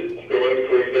yes, it's going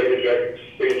for executive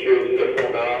signatures to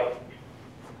form out.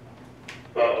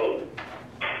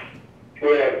 We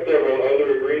have several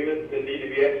other agreements that need to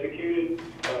be executed.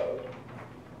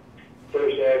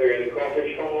 First, I have here the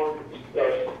crawfish farm,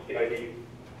 CID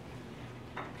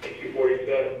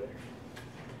 247.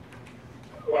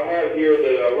 Well, I have here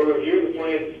that we're reviewing the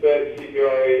plan specs.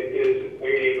 CPRA is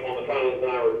waiting on the final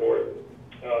design report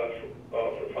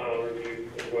for final review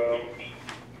as well.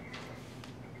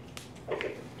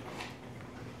 Okay.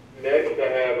 Next, I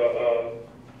have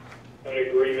an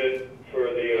agreement for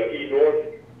the E-North,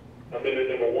 amendment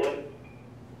number 1.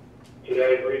 To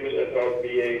that agreement, that's our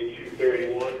BA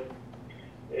 231.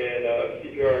 And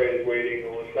CPRA is waiting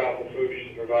on South Lafourche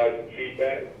to provide some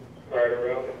feedback prior to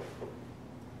routing.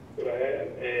 What I have.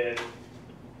 And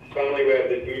finally, we have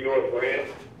the New North ramp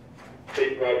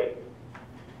state project.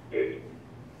 This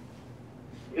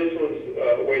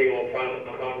one's waiting on final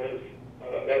comments.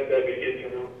 That'd be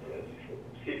internal. That's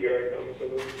CPRA comments. So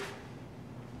we'll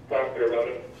talk there about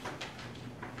it.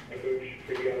 And move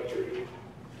for you guys to review.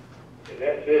 And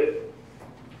that's it.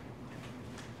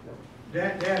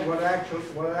 Dan, what actual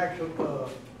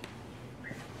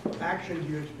action do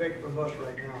you expect from us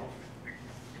right now?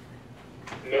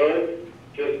 None.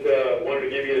 Just wanted to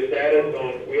give you a status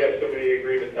on, we have so many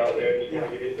agreements out there, just want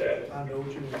to give you a status. I know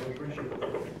what you mean, I appreciate it.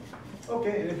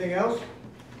 Okay, anything else?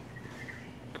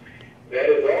 That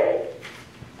is all.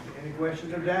 Any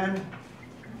questions of Dan?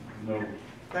 No.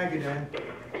 Thank you, Dan.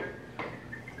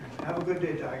 Have a good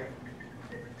day, Tiger.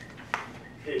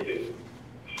 You too.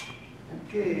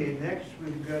 Okay, next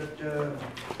we've got the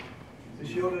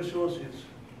Shield Associates.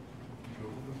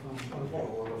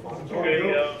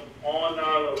 Okay, on the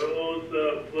roads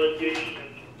floodgate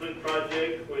and split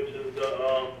project, which is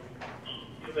the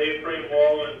A-frame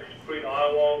wall and concrete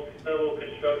eye wall, civil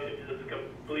construction is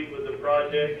complete with the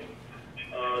project.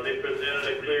 They presented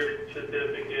a clear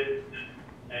certificate,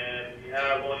 and we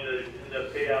have on the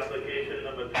pay application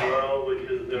number 12, which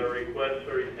is the request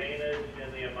for retainage in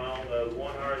the amount of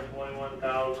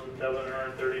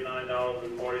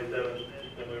 $121,739.47,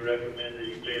 and we recommend that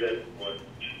you pay that one.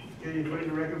 Okay, you've heard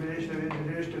the recommendation of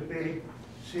engineers to pay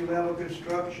sea-level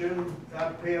construction,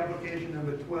 pay application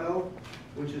number 12,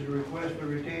 which is a request for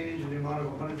retainage in the amount of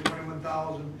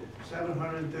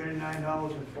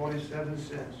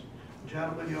 $121,739.47.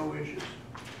 Gentlemen, your wishes.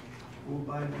 Moved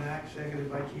by Mac, seconded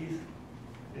by Keith.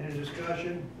 Any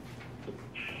discussion?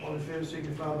 All in favor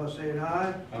signify by saying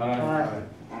aye. Aye.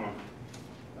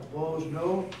 Opposed,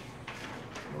 no.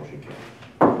 Motion carried.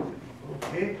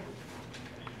 Okay.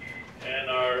 And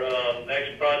our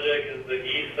next project is the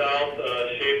east-south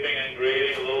shaping and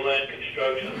grading lowland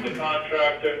construction. The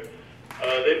contractor,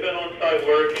 they've been on site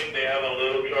working. They have a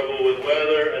little trouble with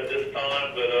weather at this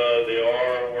time, but they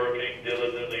are working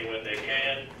diligently when they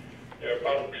can. They're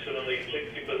approximately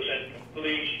 60%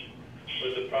 complete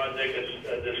with the project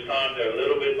at this time. They're a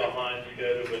little bit behind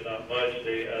schedule, but not much.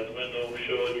 As Wendell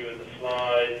showed you in the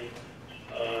slides,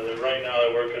 right now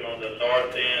they're working on the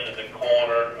north end and the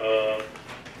corner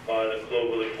by the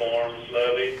Cloverly Farms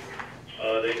levee.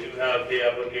 They do have the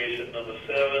application number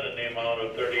 7 in the amount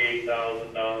of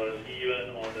 $38,000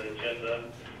 even on the agenda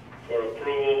for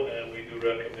approval, and we do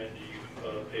recommend you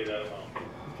pay that amount.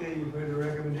 Okay, you've heard the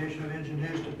recommendation of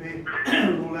engineers to pay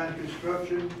lowland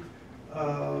construction,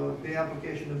 pay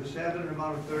application number 7, an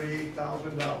amount of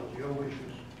 $38,000. Your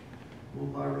wishes.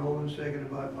 Moved by Roland,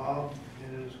 seconded by Bob.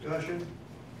 Any discussion?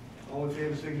 All in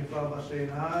favor signify by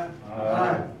saying aye.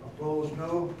 Aye. Opposed,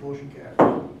 no. Motion carries.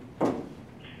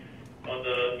 On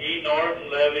the E-North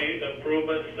levee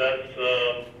improvements, that's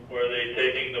where they're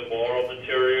taking the borrow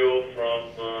material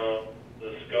from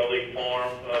the Scully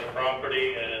Farm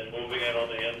property and moving it on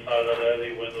the inside of the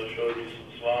levee. Wendell showed you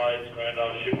some slides. Grand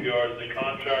Isle Shipyard is the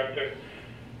contractor.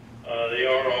 They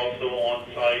are also on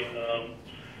site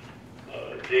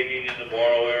digging in the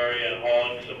borrow area and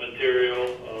hauling some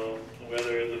material.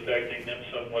 weather is affecting them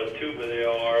somewhat too, but they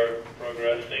are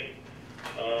progressing.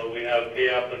 We have pay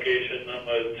application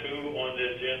number 2 on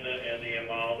the agenda in the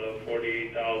amount of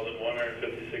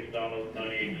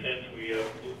 $48,156.98. We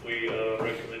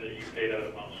recommend that you pay that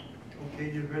amount. Okay,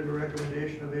 you've read the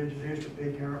recommendation of engineers to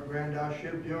pay Grandis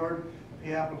Shipyard,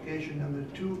 pay application number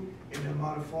 2 in the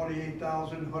amount of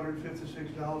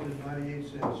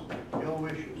 $48,156.98. Your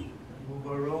wishes. Moved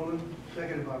by Roland,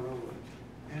 seconded by Roland.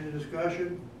 Any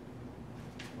discussion?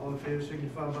 All in favor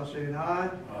signify by saying aye.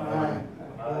 Aye.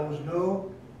 Opposed, no.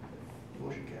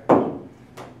 Motion carries.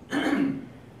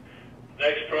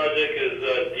 Next project is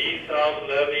D-South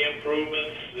Levee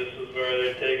improvements. This is where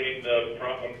they're taking the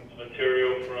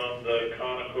material from the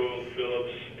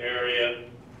ConocoPhillips area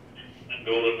and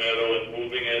Golden Meadow and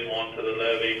moving it onto the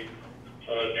levee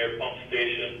near pump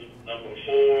station number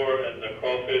 4 and the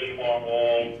crawfish farm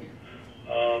wall.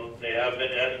 They have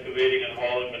been excavating and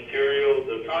hauling material.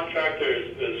 The contractor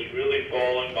is really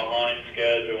falling behind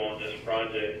schedule on this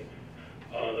project.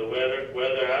 The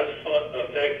weather has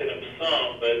affected him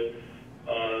some, but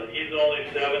he's only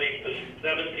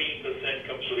 17%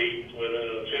 complete with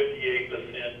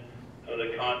 58% of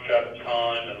the contract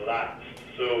time elapsed.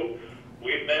 So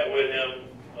we met with him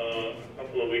a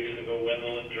couple of weeks ago,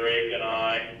 Wendell and Drake and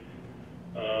I,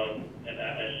 and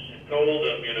told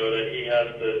him, that he has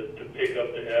to pick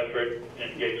up the effort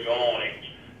and get going.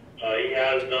 He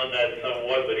has done that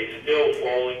somewhat, but he's still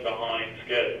falling behind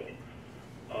schedule.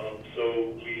 So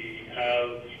we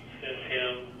have sent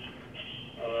him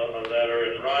a letter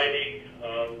in writing,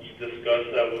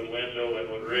 discussed that with Wendell and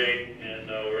with Ray, and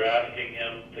we're asking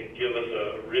him to give us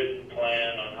a written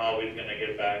plan on how he's going to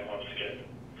get back on schedule.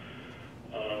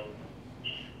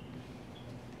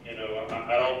 I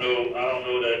don't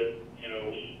know that,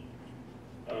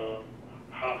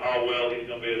 how well he's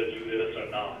going to be able to do this or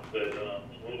not, but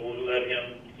we'll let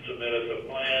him submit us a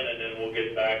plan, and then we'll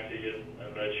get back to you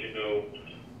and let you know,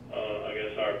 I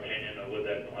guess, our opinion of what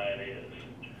that plan is.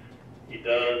 He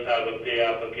does have a pay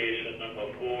application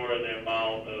number 4 in the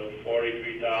amount of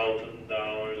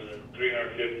 $43,000 and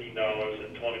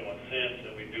 $315.21,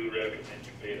 and we do recommend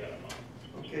you pay that amount.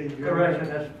 Okay, Correction,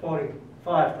 that's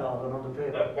 45,000 on the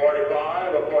paper.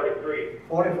 45 or 43?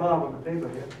 45 on the paper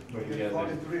here. You get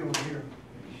 43 on here.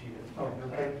 Oh,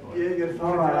 okay. Yeah, you get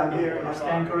All right, 45 here. I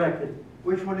stand corrected.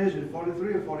 Which one is it,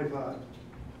 43 or 45? Hold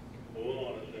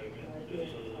on a second. This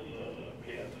is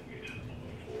pay application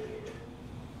number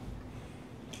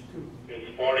 4. It's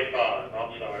 45.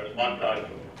 I'm sorry, it's my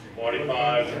typo.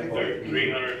 45 and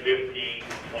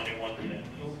 $315.21.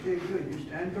 Okay, good, you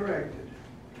stand corrected.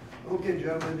 Okay,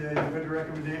 gentlemen, you've heard the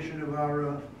recommendation of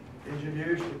our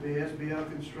engineers to pay SBL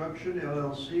Construction,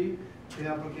 LLC, pay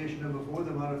application number 4,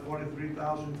 the amount of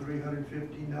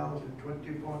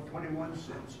 $43,315.21.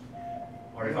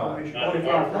 45.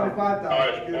 45,000. All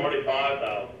right,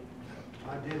 45,000.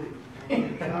 I did it.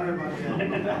 Sorry about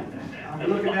that. I'm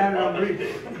looking at it, I'm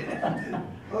reading.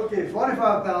 Okay,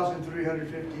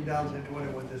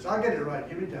 $45,315.21. I'll get it right,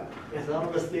 give me time. It's not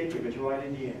a mistake if it's right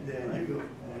in the end. There you go,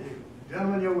 there you go.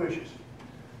 Gentlemen, your wishes.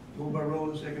 Moved by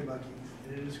Roland, second by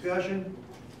Keith. Any discussion?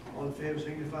 All in favor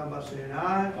signify by saying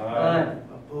aye. Aye.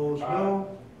 Opposed, no.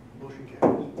 Motion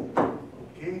carries.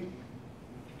 Okay.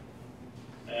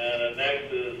 And the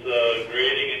next is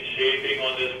grading and shaping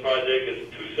on this project. It's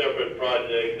 2 separate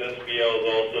projects. SBL is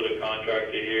also the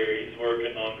contractor here. He's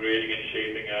working on grading and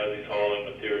shaping as he's hauling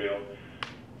material.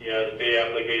 He has pay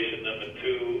application number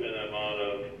 2 in the amount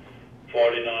of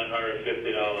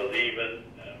 $4,950 even,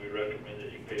 and we recommend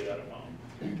that you pay that amount.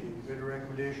 Okay, you've got a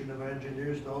recommendation of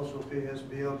engineers to also pay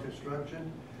SBL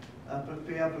Construction.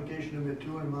 Pay application number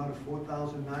 2 in the amount of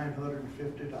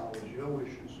 $4,950. Your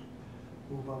wishes.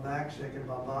 Moved by Max, second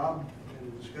by Bob.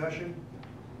 Any discussion?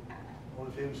 All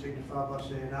in favor signify by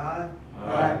saying aye.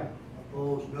 Aye.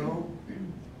 Opposed, no.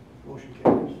 Motion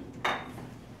carries.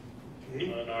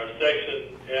 Okay. On our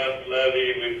section F levy,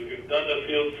 we've done the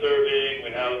field surveying,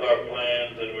 we have our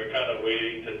plans, and we're kind of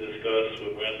waiting to discuss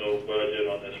with Wendell's budget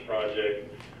on this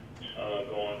project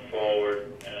going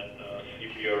forward, and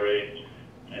CPRA.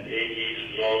 And AES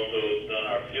has also done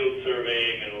our field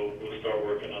surveying, and we'll start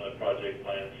working on the project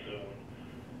plan soon.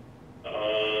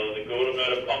 The Golden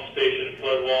Meadow Pump Station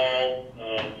flood wall,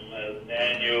 as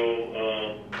Daniel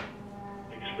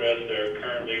expressed,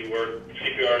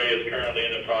 CPRA is currently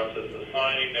in the process of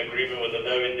signing the agreement with the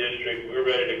Levee District. We're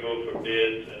ready to go for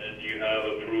bids, and then you have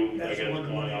approved, That's I guess, one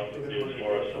going money. out for bids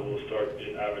for us, so we'll start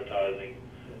advertising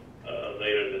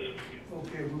later this week.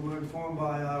 Okay, we were informed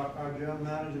by our general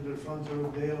manager that funds are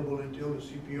available until the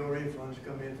CPRA funds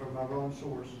come in from our own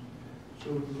source.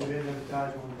 So we can go ahead and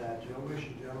advertise on that. Your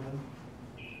wishes, gentlemen.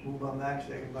 Moved by Max,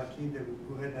 second by Keith, that we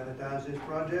go ahead and advertise this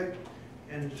project.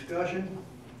 Any discussion?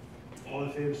 All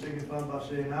in favor signify by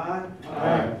saying aye.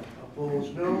 Aye.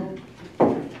 Opposed, no.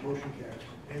 Motion carries.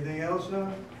 Anything else,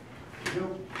 Joe?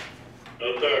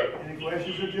 No, sir. Any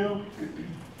questions of Joe?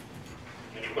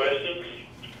 Any questions?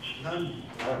 None?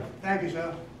 Thank you,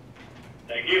 sir.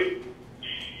 Thank you.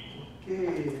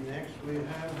 Okay, next we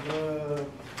have,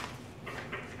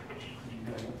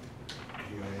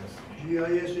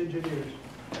 GIS engineers.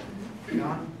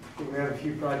 John? We have a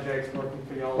few projects working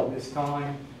for y'all at this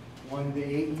time. One, the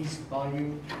East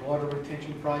Volume Water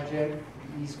Retention Project,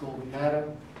 the East Golden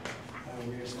Meadow.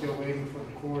 We are still waiting for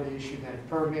the Corps to issue that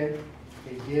permit.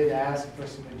 They did ask for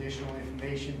some additional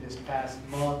information this past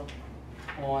month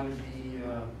on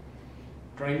the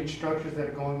drainage structures that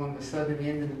are going on the southern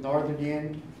end and the northern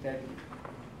end that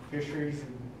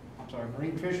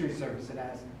Marine Fisheries Service had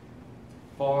asked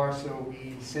for. So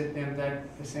we sent them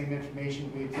the same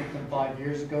information we had sent them 5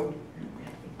 years ago.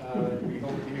 We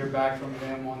hope to hear back from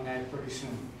them on that pretty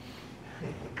soon.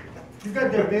 You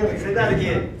got that mailing, say that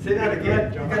again, say that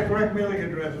again. You got correct mailing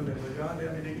address on this, John,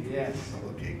 Yes.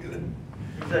 Okay, good.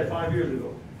 You said 5 years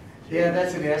ago. Yeah,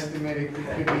 that's an estimate. It could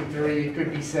be 3, it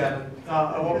could be 7.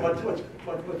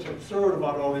 What's absurd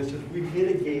about all this is we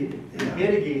mitigated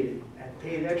and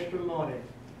paid extra money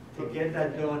to get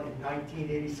that done in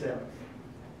 1987.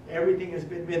 Everything has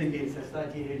been mitigated since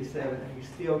 1987, and we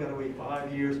still gotta wait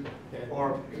 5 years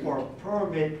for a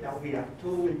permit that we have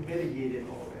totally mitigated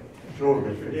already. Joe's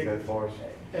gonna fix that for us.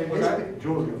 And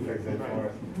Joe's gonna fix that for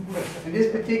us. and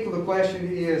this particular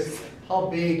question is how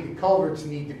big the culverts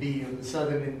need to be on the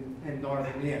southern and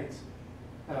northern ends.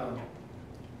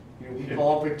 We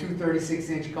called for 2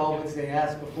 36-inch culverts. They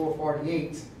asked for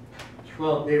 448s.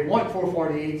 Well, they want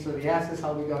 448, so they asked us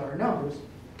how we got our numbers.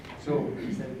 So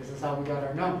we said, this is how we got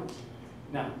our numbers.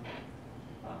 Now,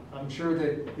 I'm sure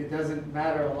that it doesn't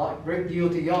matter a great deal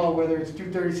to y'all whether it's 2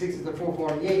 36s or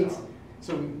 448s.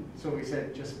 So we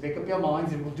said, just make up your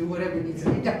minds and we'll do whatever needs to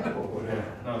be done.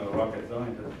 No, the rocket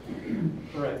scientist.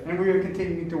 Correct. And we are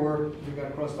continuing to work. We've got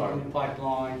a cross-island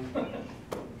pipeline,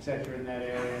 et cetera, in that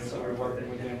area. So we're working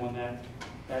with them on that,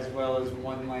 as well as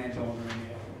one landowner in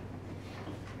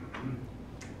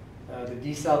the area. The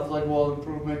D-South flood wall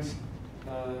improvements.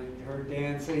 You heard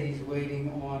Dan say he's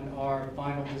waiting on our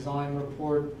final design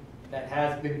report that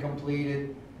has been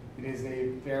completed. It is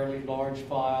a fairly large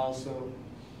file, so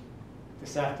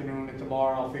this afternoon and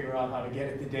tomorrow I'll figure out how to get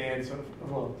it to Dan, to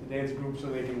Dan's group so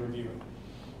they can review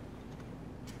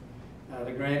it.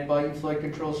 The Grand Bayou flood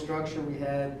control structure, we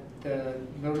had the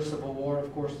notice of award,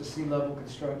 of course, the sea level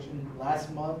construction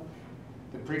last month.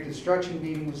 The pre-construction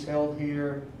meeting was held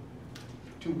here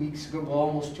 2 weeks ago, well,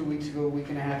 almost 2 weeks ago, a week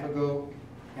and a half ago,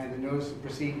 and the notice of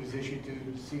proceed was issued to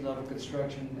sea level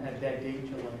construction at that date,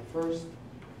 July 1st.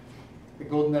 The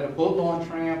Golden Meadow boat launch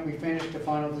ramp, we finished the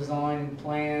final design and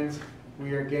plans.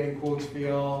 We are getting quotes for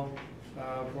y'all.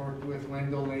 Worked with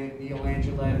Wendell and Neil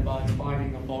Angelette about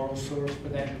finding a borrow source for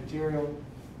that material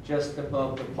just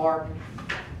above the park.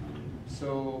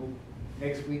 So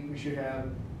next week we should have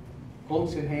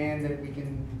quotes in hand that we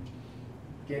can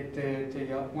get to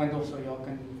y'all, Wendell, so y'all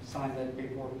can sign that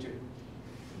paperwork too.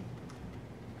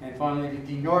 And finally,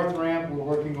 the north ramp, we're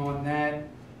working on that.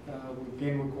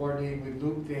 We're coordinating with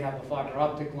Luke. They have a fiber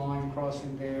optic line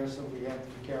crossing there, so we have to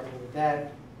be careful with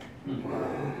that.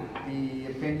 The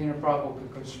opinion of probable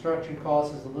construction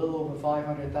cost is a little over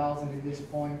 $500,000 at this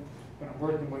point, but I'm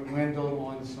working with Wendell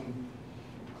on some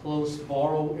close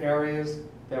borrow areas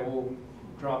that will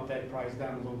drop that price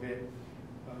down a little bit.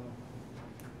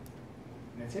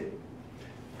 And that's it.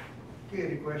 Okay,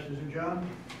 any questions of John?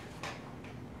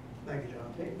 Thank you, John.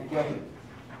 Okay, thank you.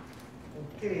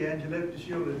 Okay, Angelette,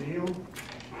 Neil.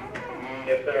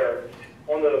 Yes, sir.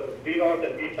 On the B-North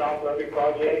and B-South Levee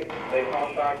project, they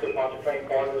contracted Pontchartrain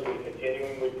Partners with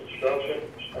continuing with construction.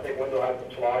 I think Wendell had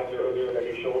some slides earlier that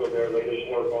he showed of their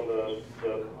latest work on the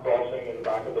crossing in the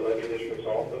back of the Levee District's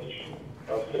office.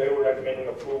 Today we're recommending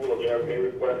approval of their pay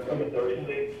request number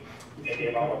 36 in the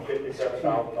amount of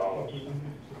 $57,000.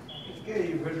 Okay,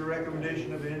 you've heard the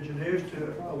recommendation of the engineers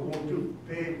to award to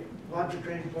pay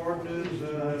Pontchartrain Partners,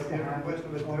 request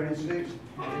number 36, in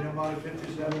the amount of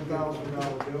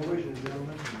 $57,000. Your wishes,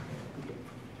 gentlemen.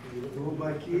 Moved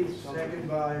by Keith, second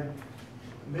by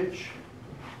Mitch.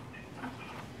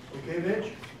 Okay,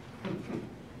 Mitch?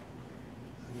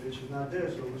 Mitch is not there,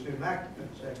 so we'll say Mac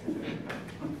second.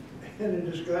 Any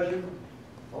discussion?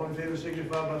 All in favor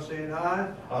signify by saying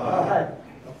aye. Aye.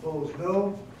 Opposed,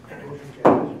 no. Motion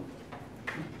carries.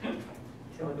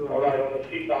 All right, on the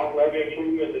C-South levee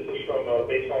improvement, this is from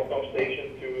Baseball Pump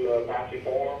Station to Patsy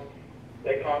Farm.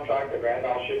 That contractor, Grand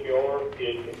Isle Shipyard,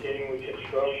 is continuing with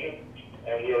construction,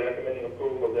 and we are recommending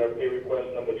approval of their pay request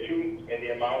number 2 in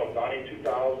the amount of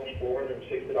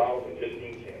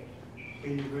 $92,460.15.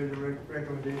 You've heard the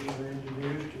recommendation of the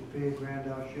engineers to pay Grand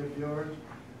Isle Shipyard.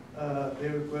 Pay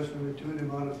request number 2 in the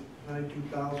amount of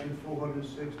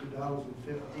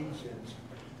 $92,460.15.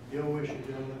 Your wish,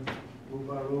 gentlemen. Moved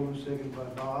by Roman, seconded by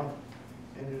Bob.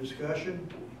 Any discussion?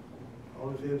 All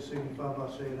in favor signify by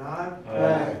saying aye.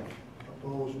 Aye.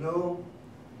 Opposed, no.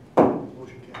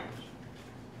 Motion carries.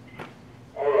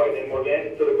 All right, and we're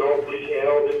getting to the Gulf Leach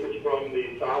L. This is from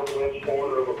the southwest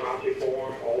corner of Apache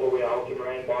Farm all the way out to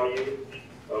Grand Bayou.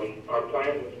 Our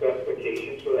plans and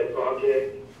specifications for that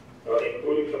project,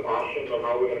 including some options on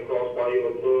how we're going to cross Bayou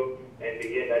Levee and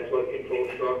begin that flood control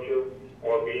structure,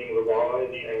 are being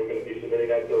revised, and we're going to be submitting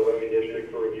that to the Levee District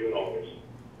for review in August.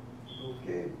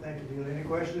 Okay, thank you, Neil. Any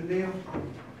questions, Neil?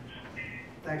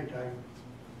 Thank you, Tiger.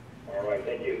 All right,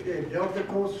 thank you. Okay, Delta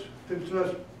Coast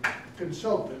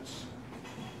Consultants.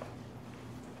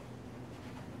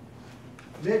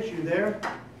 Mitch, you there?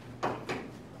 I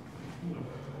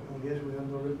guess we have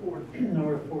no report. No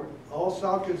report. All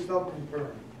South Consulting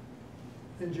Firm.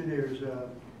 Engineers,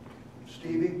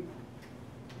 Stevie?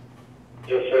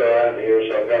 Yes, sir, I'm here.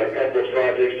 So I've got a couple of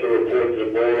projects to report to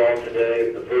the board on today.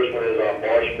 The first one is our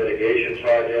marsh mitigation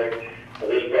project.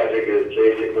 This project is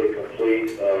basically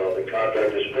complete. The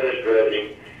contractor's finished dredging.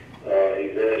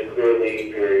 He's in his clear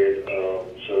lean period.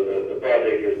 So the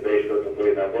project is basically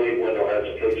complete. And I believe Wendell had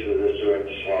some pictures of this during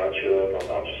the slideshow, if I'm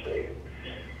not mistaken.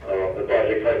 The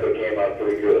project frankly came out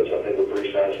pretty good, so I think we're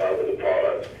pretty satisfied with the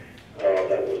product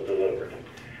that was delivered.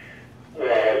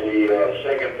 The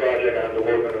second project I'm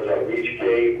working on is our leach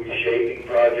cave reshaping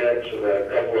project. So there are a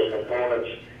couple of components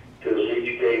to the leach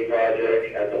cave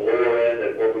project. At the lower end,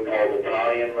 at what we call the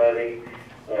tie-in levee,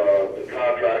 the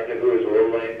contractor, who is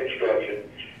Lowland Construction,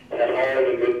 had hauled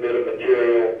a good bit of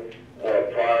material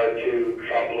prior to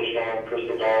Tropical Storm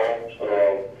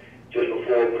Cristobal. Just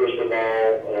before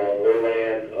Cristobal,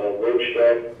 Lowland roached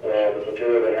up the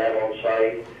material they had on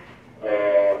site.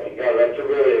 And got up to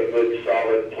really a good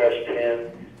solid plus 10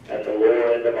 at the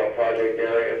lower end of our project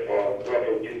area for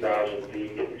roughly 2,000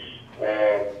 feet.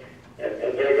 And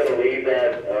they're going to leave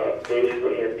that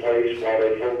basically in place while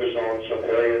they focus on some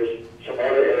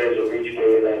other areas of Reach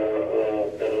Cave that are a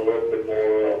little bit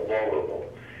more vulnerable.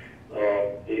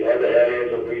 The other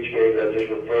areas of Reach Cave that I just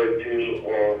referred to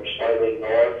are slightly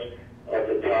north of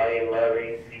the tie-in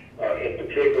levee. In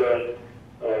particular,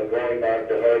 going back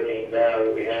to Hurricane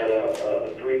Now, we had a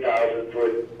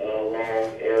 3,000-foot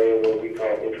long area which we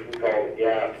call the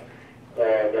gap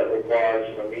that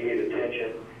requires some immediate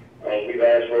attention. We've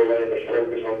asked Lowland to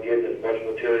focus on getting as much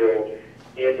material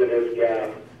into this gap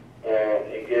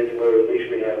and get to where at least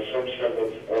we have some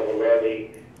semblance of a levee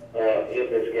in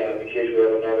this gap in case we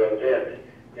have another event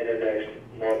in the next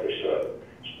month or so.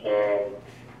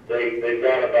 They've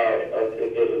got about, if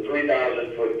there's a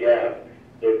 3,000-foot gap,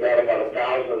 they've got about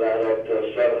 1,000 of that up to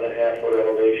 7.5-foot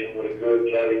elevation with a good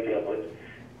levee template.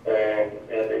 And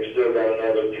they've still got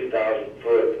another 2,000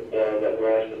 foot that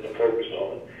we're asking to focus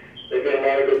on. They've made a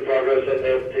lot of good progress in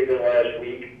there, particularly last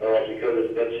week, because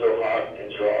it's been so hot and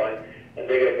dry. And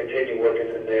they're going to continue working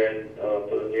in there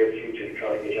for the near future to try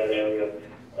to get that area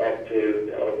up to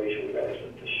the elevation we've asked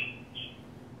them to.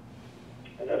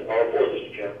 And that's my report,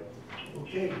 Mr. Chairman.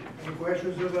 Okay, any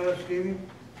questions of Stevie?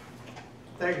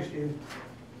 Thank you, Steve.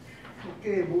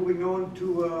 Okay, moving on to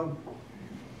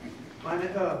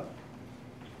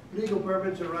legal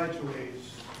permits and rights of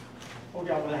ways.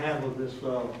 Okay, I'm gonna handle this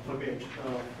permit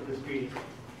for this meeting.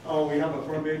 We have a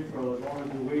permit for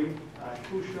Levee at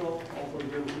Crucial, also the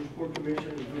River Sport Commission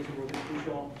is doing some work at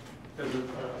Crucial. There's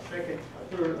a second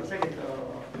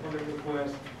permit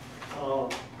request for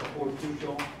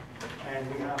Crucial, and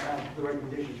we have the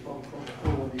recommendations from the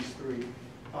four of these three.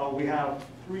 We have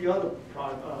three other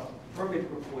permit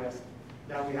requests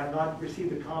that we have not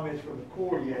received the comments from the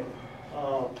Corps yet.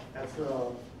 That's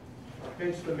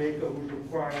Vince Jamaica, who's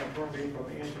requiring a permit from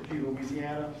Anthony,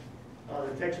 Louisiana.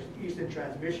 The Texas Eastern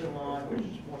Transmission Line, which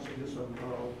wants to do some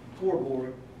core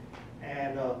boring,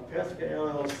 and Pesca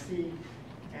LLC,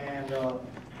 and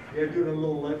they're doing a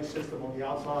little levee system on the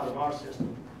outside of our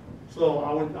system. So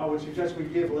I would suggest we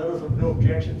give letters of no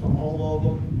objection to all of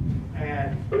them.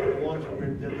 And the ones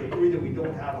the three that we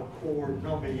don't have a core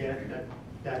number yet,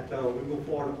 that we move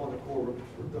forward upon the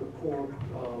core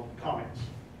comments.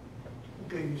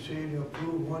 Okay, you say you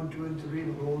approve 1, 2, and 3,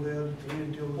 and roll down 3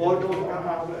 until. Well, no,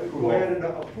 go ahead and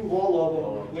approve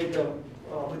all of them with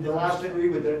the last three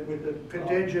with the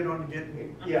Contingent on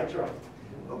getting. yeah, that's right.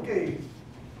 Okay,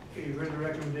 Okay, you've heard the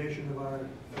recommendation of our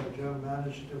general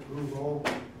manager to approve all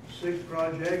 6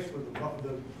 projects, with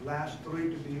the last 3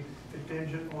 to be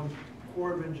contingent on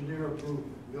Corps of Engineer approval.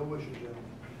 Your wishes, gentlemen.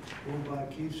 Moved by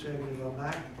Keith, seconded by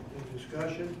Mac. Any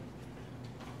discussion?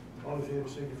 All in favor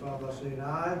signify by saying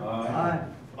aye. Aye.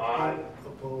 Aye.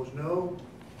 Opposed, no.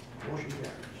 Motion carries.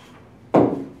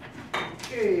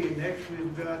 Okay, next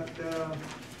we've got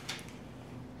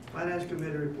Finance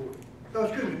Committee report. Oh,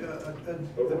 excuse me,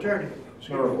 Attorney.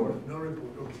 No report. No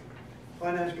report, okay.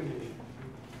 Finance Committee.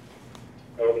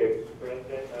 Okay, Mr.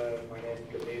 President, Finance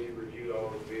Committee reviewed all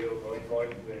the bills, all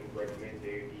invoices, and recommend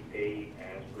they be paid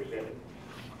as presented.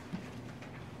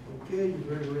 Okay, you've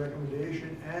heard the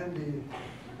recommendation and the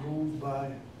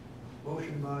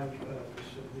motion by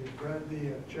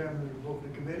the chairman of the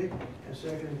committee, and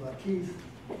seconded by Keith,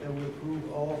 that we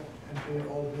approve all and pay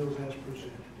all bills as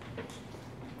presented.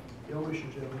 Your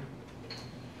wishes, gentlemen.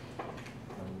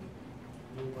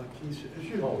 Moved by Keith,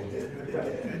 excuse me. Oh, we did.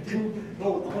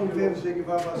 All in favor,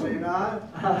 signify by saying aye.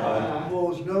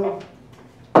 Opposed, no.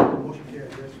 Motion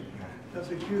carries. That's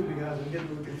excuse me, guys, I'm getting a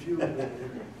little confused over there.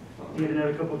 Need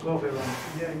another cup of coffee, Ron.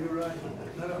 Yeah, you're right.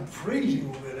 No, I'm freezing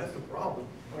over there, that's the problem.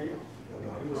 Oh, yeah.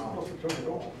 You were supposed to turn it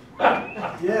off.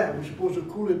 Yeah, we're supposed to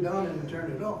cool it down and then turn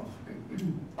it off.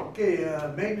 Okay,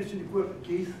 maintenance and equipment,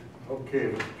 Keith.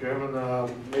 Okay, Mr. Chairman,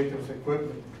 Maintenance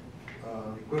Equipment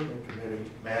Committee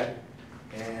met,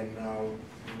 and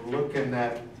we're looking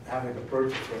at having to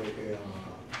purchase a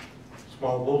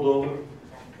small bulldozer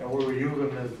that we're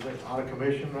using is out of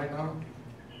commission right now.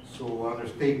 So under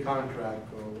state contract,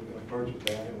 we're gonna purchase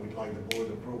that, and we'd like the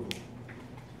board's approval.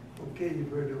 Okay,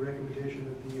 you've heard the recommendation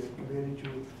of the committee to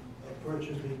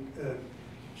purchase the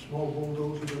small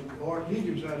bulldozer, or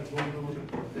medium-sized bulldozer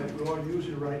that we are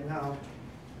using right now,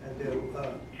 at the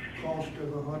cost of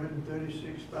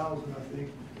 $136,000, I think,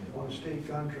 on a state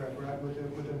contract, right, with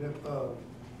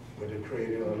With the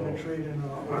trade-in,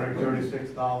 $136,215.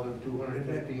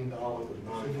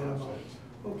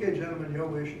 $136,215.95. Okay, gentlemen, your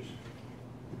wishes.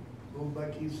 Moved by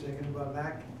Keith, seconded by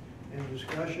Mac. Any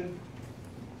discussion?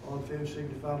 All in favor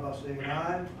signify by saying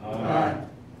aye. Aye.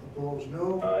 Opposed,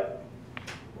 no. Aye.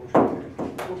 Motion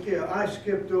carries. Okay, I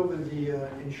skipped over the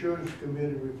insurance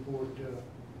committee report.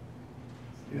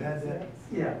 You had that?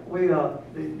 Yeah, we,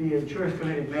 the insurance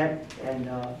committee met, and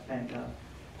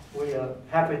we are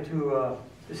happy to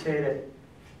say that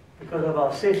because of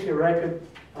our safety record,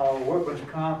 our workman's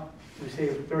comp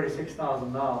received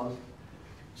 $36,000.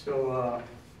 So,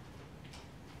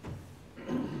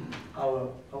 I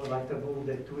would like to move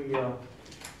that we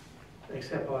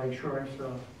accept our insurance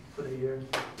for the year.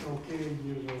 Okay,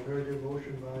 you heard the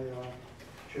motion by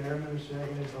Chairman,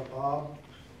 seconded by Bob,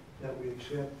 that we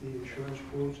accept the insurance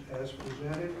quotes as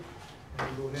presented,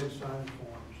 and go ahead and sign the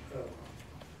forms.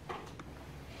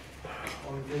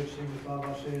 All in favor, signify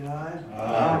by saying aye.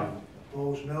 Aye.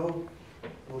 Opposed, no.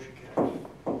 Motion carries.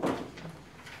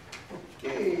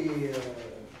 Okay,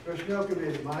 Personnel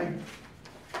Committee, Mike.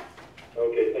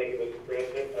 Okay, thank you, Mr.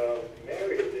 President.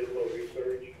 Mary did a little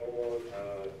research on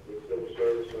the civil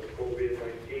service on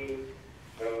COVID-19.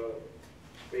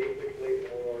 Basically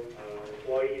on an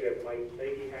employee that might say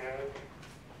he has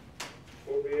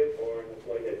COVID, or an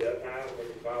employee that does have, when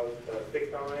he files sick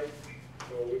time.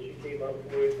 So what she came up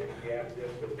with, and she asked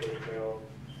us for the personnel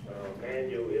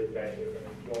manual, is that if an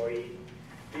employee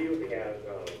feels he has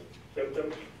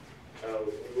symptoms, we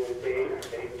will pay, and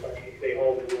if I can stay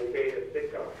home, we will pay the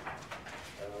sick time.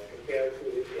 Compared to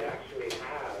if he actually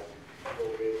has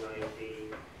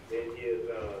COVID-19, then he is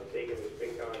taking the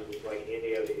sick time just like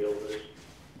any other illness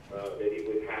that he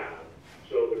would have.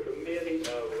 So the committee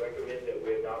recommend that we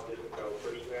adopt this as our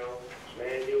personnel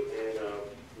manual, and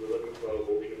we're looking for a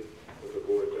motion from the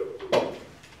board to approve.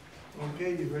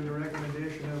 Okay, you've heard the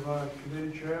recommendation of our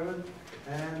committee chairman,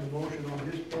 and the motion on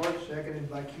his part, seconded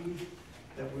by Keith,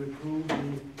 that we approve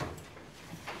the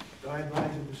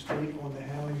guidelines of the state on the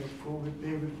handling of COVID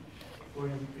payment for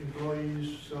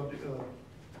employees subject,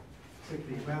 sick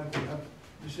leave,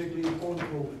 the sick leave on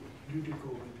COVID, due to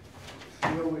COVID.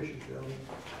 Your wishes, gentlemen.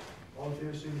 All in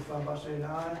favor, signify by saying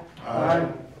aye. Aye.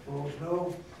 Opposed,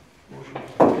 no. Motion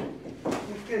carries.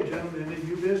 Okay, gentlemen, any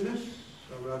new business,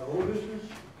 or old business?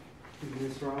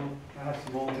 Yes, Ron, I have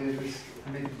some old business. I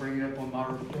need to bring it up on my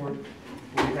report.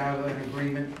 We have an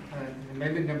agreement,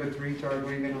 amendment number 3 to our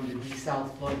agreement on the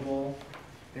D-South flood wall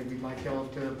that we'd like y'all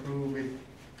to approve. It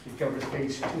covers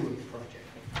phase 2 of the project.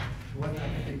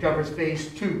 It covers phase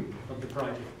 2 of the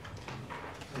project,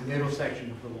 the middle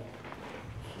section of the wall.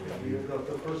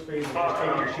 The first phase is just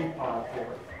taking a sheet pile for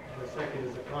it, and the second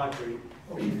is the concrete,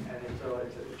 and it's a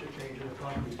change in the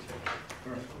concrete section.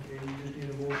 Okay, you just need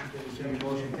a motion to Is there accept. a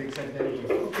motion to accept that?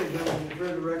 Okay,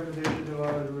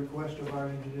 request of our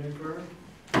engineering firm.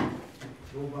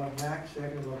 Moved by Mac,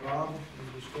 second by Bob.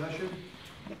 Any discussion?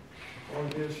 All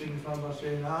in favor, signify by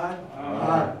saying aye.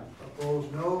 Aye.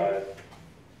 Opposed, no. Aye.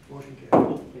 Motion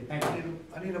carries. Okay, thank you.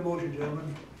 I need a motion,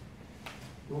 gentlemen.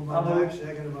 Moved by I'll move. Mac,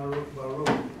 second by Roe.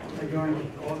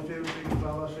 All in favor,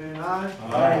 signify by saying aye.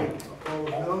 Aye.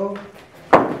 Opposed, no.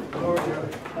 Lord,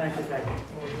 Thank you, thank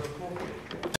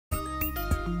you.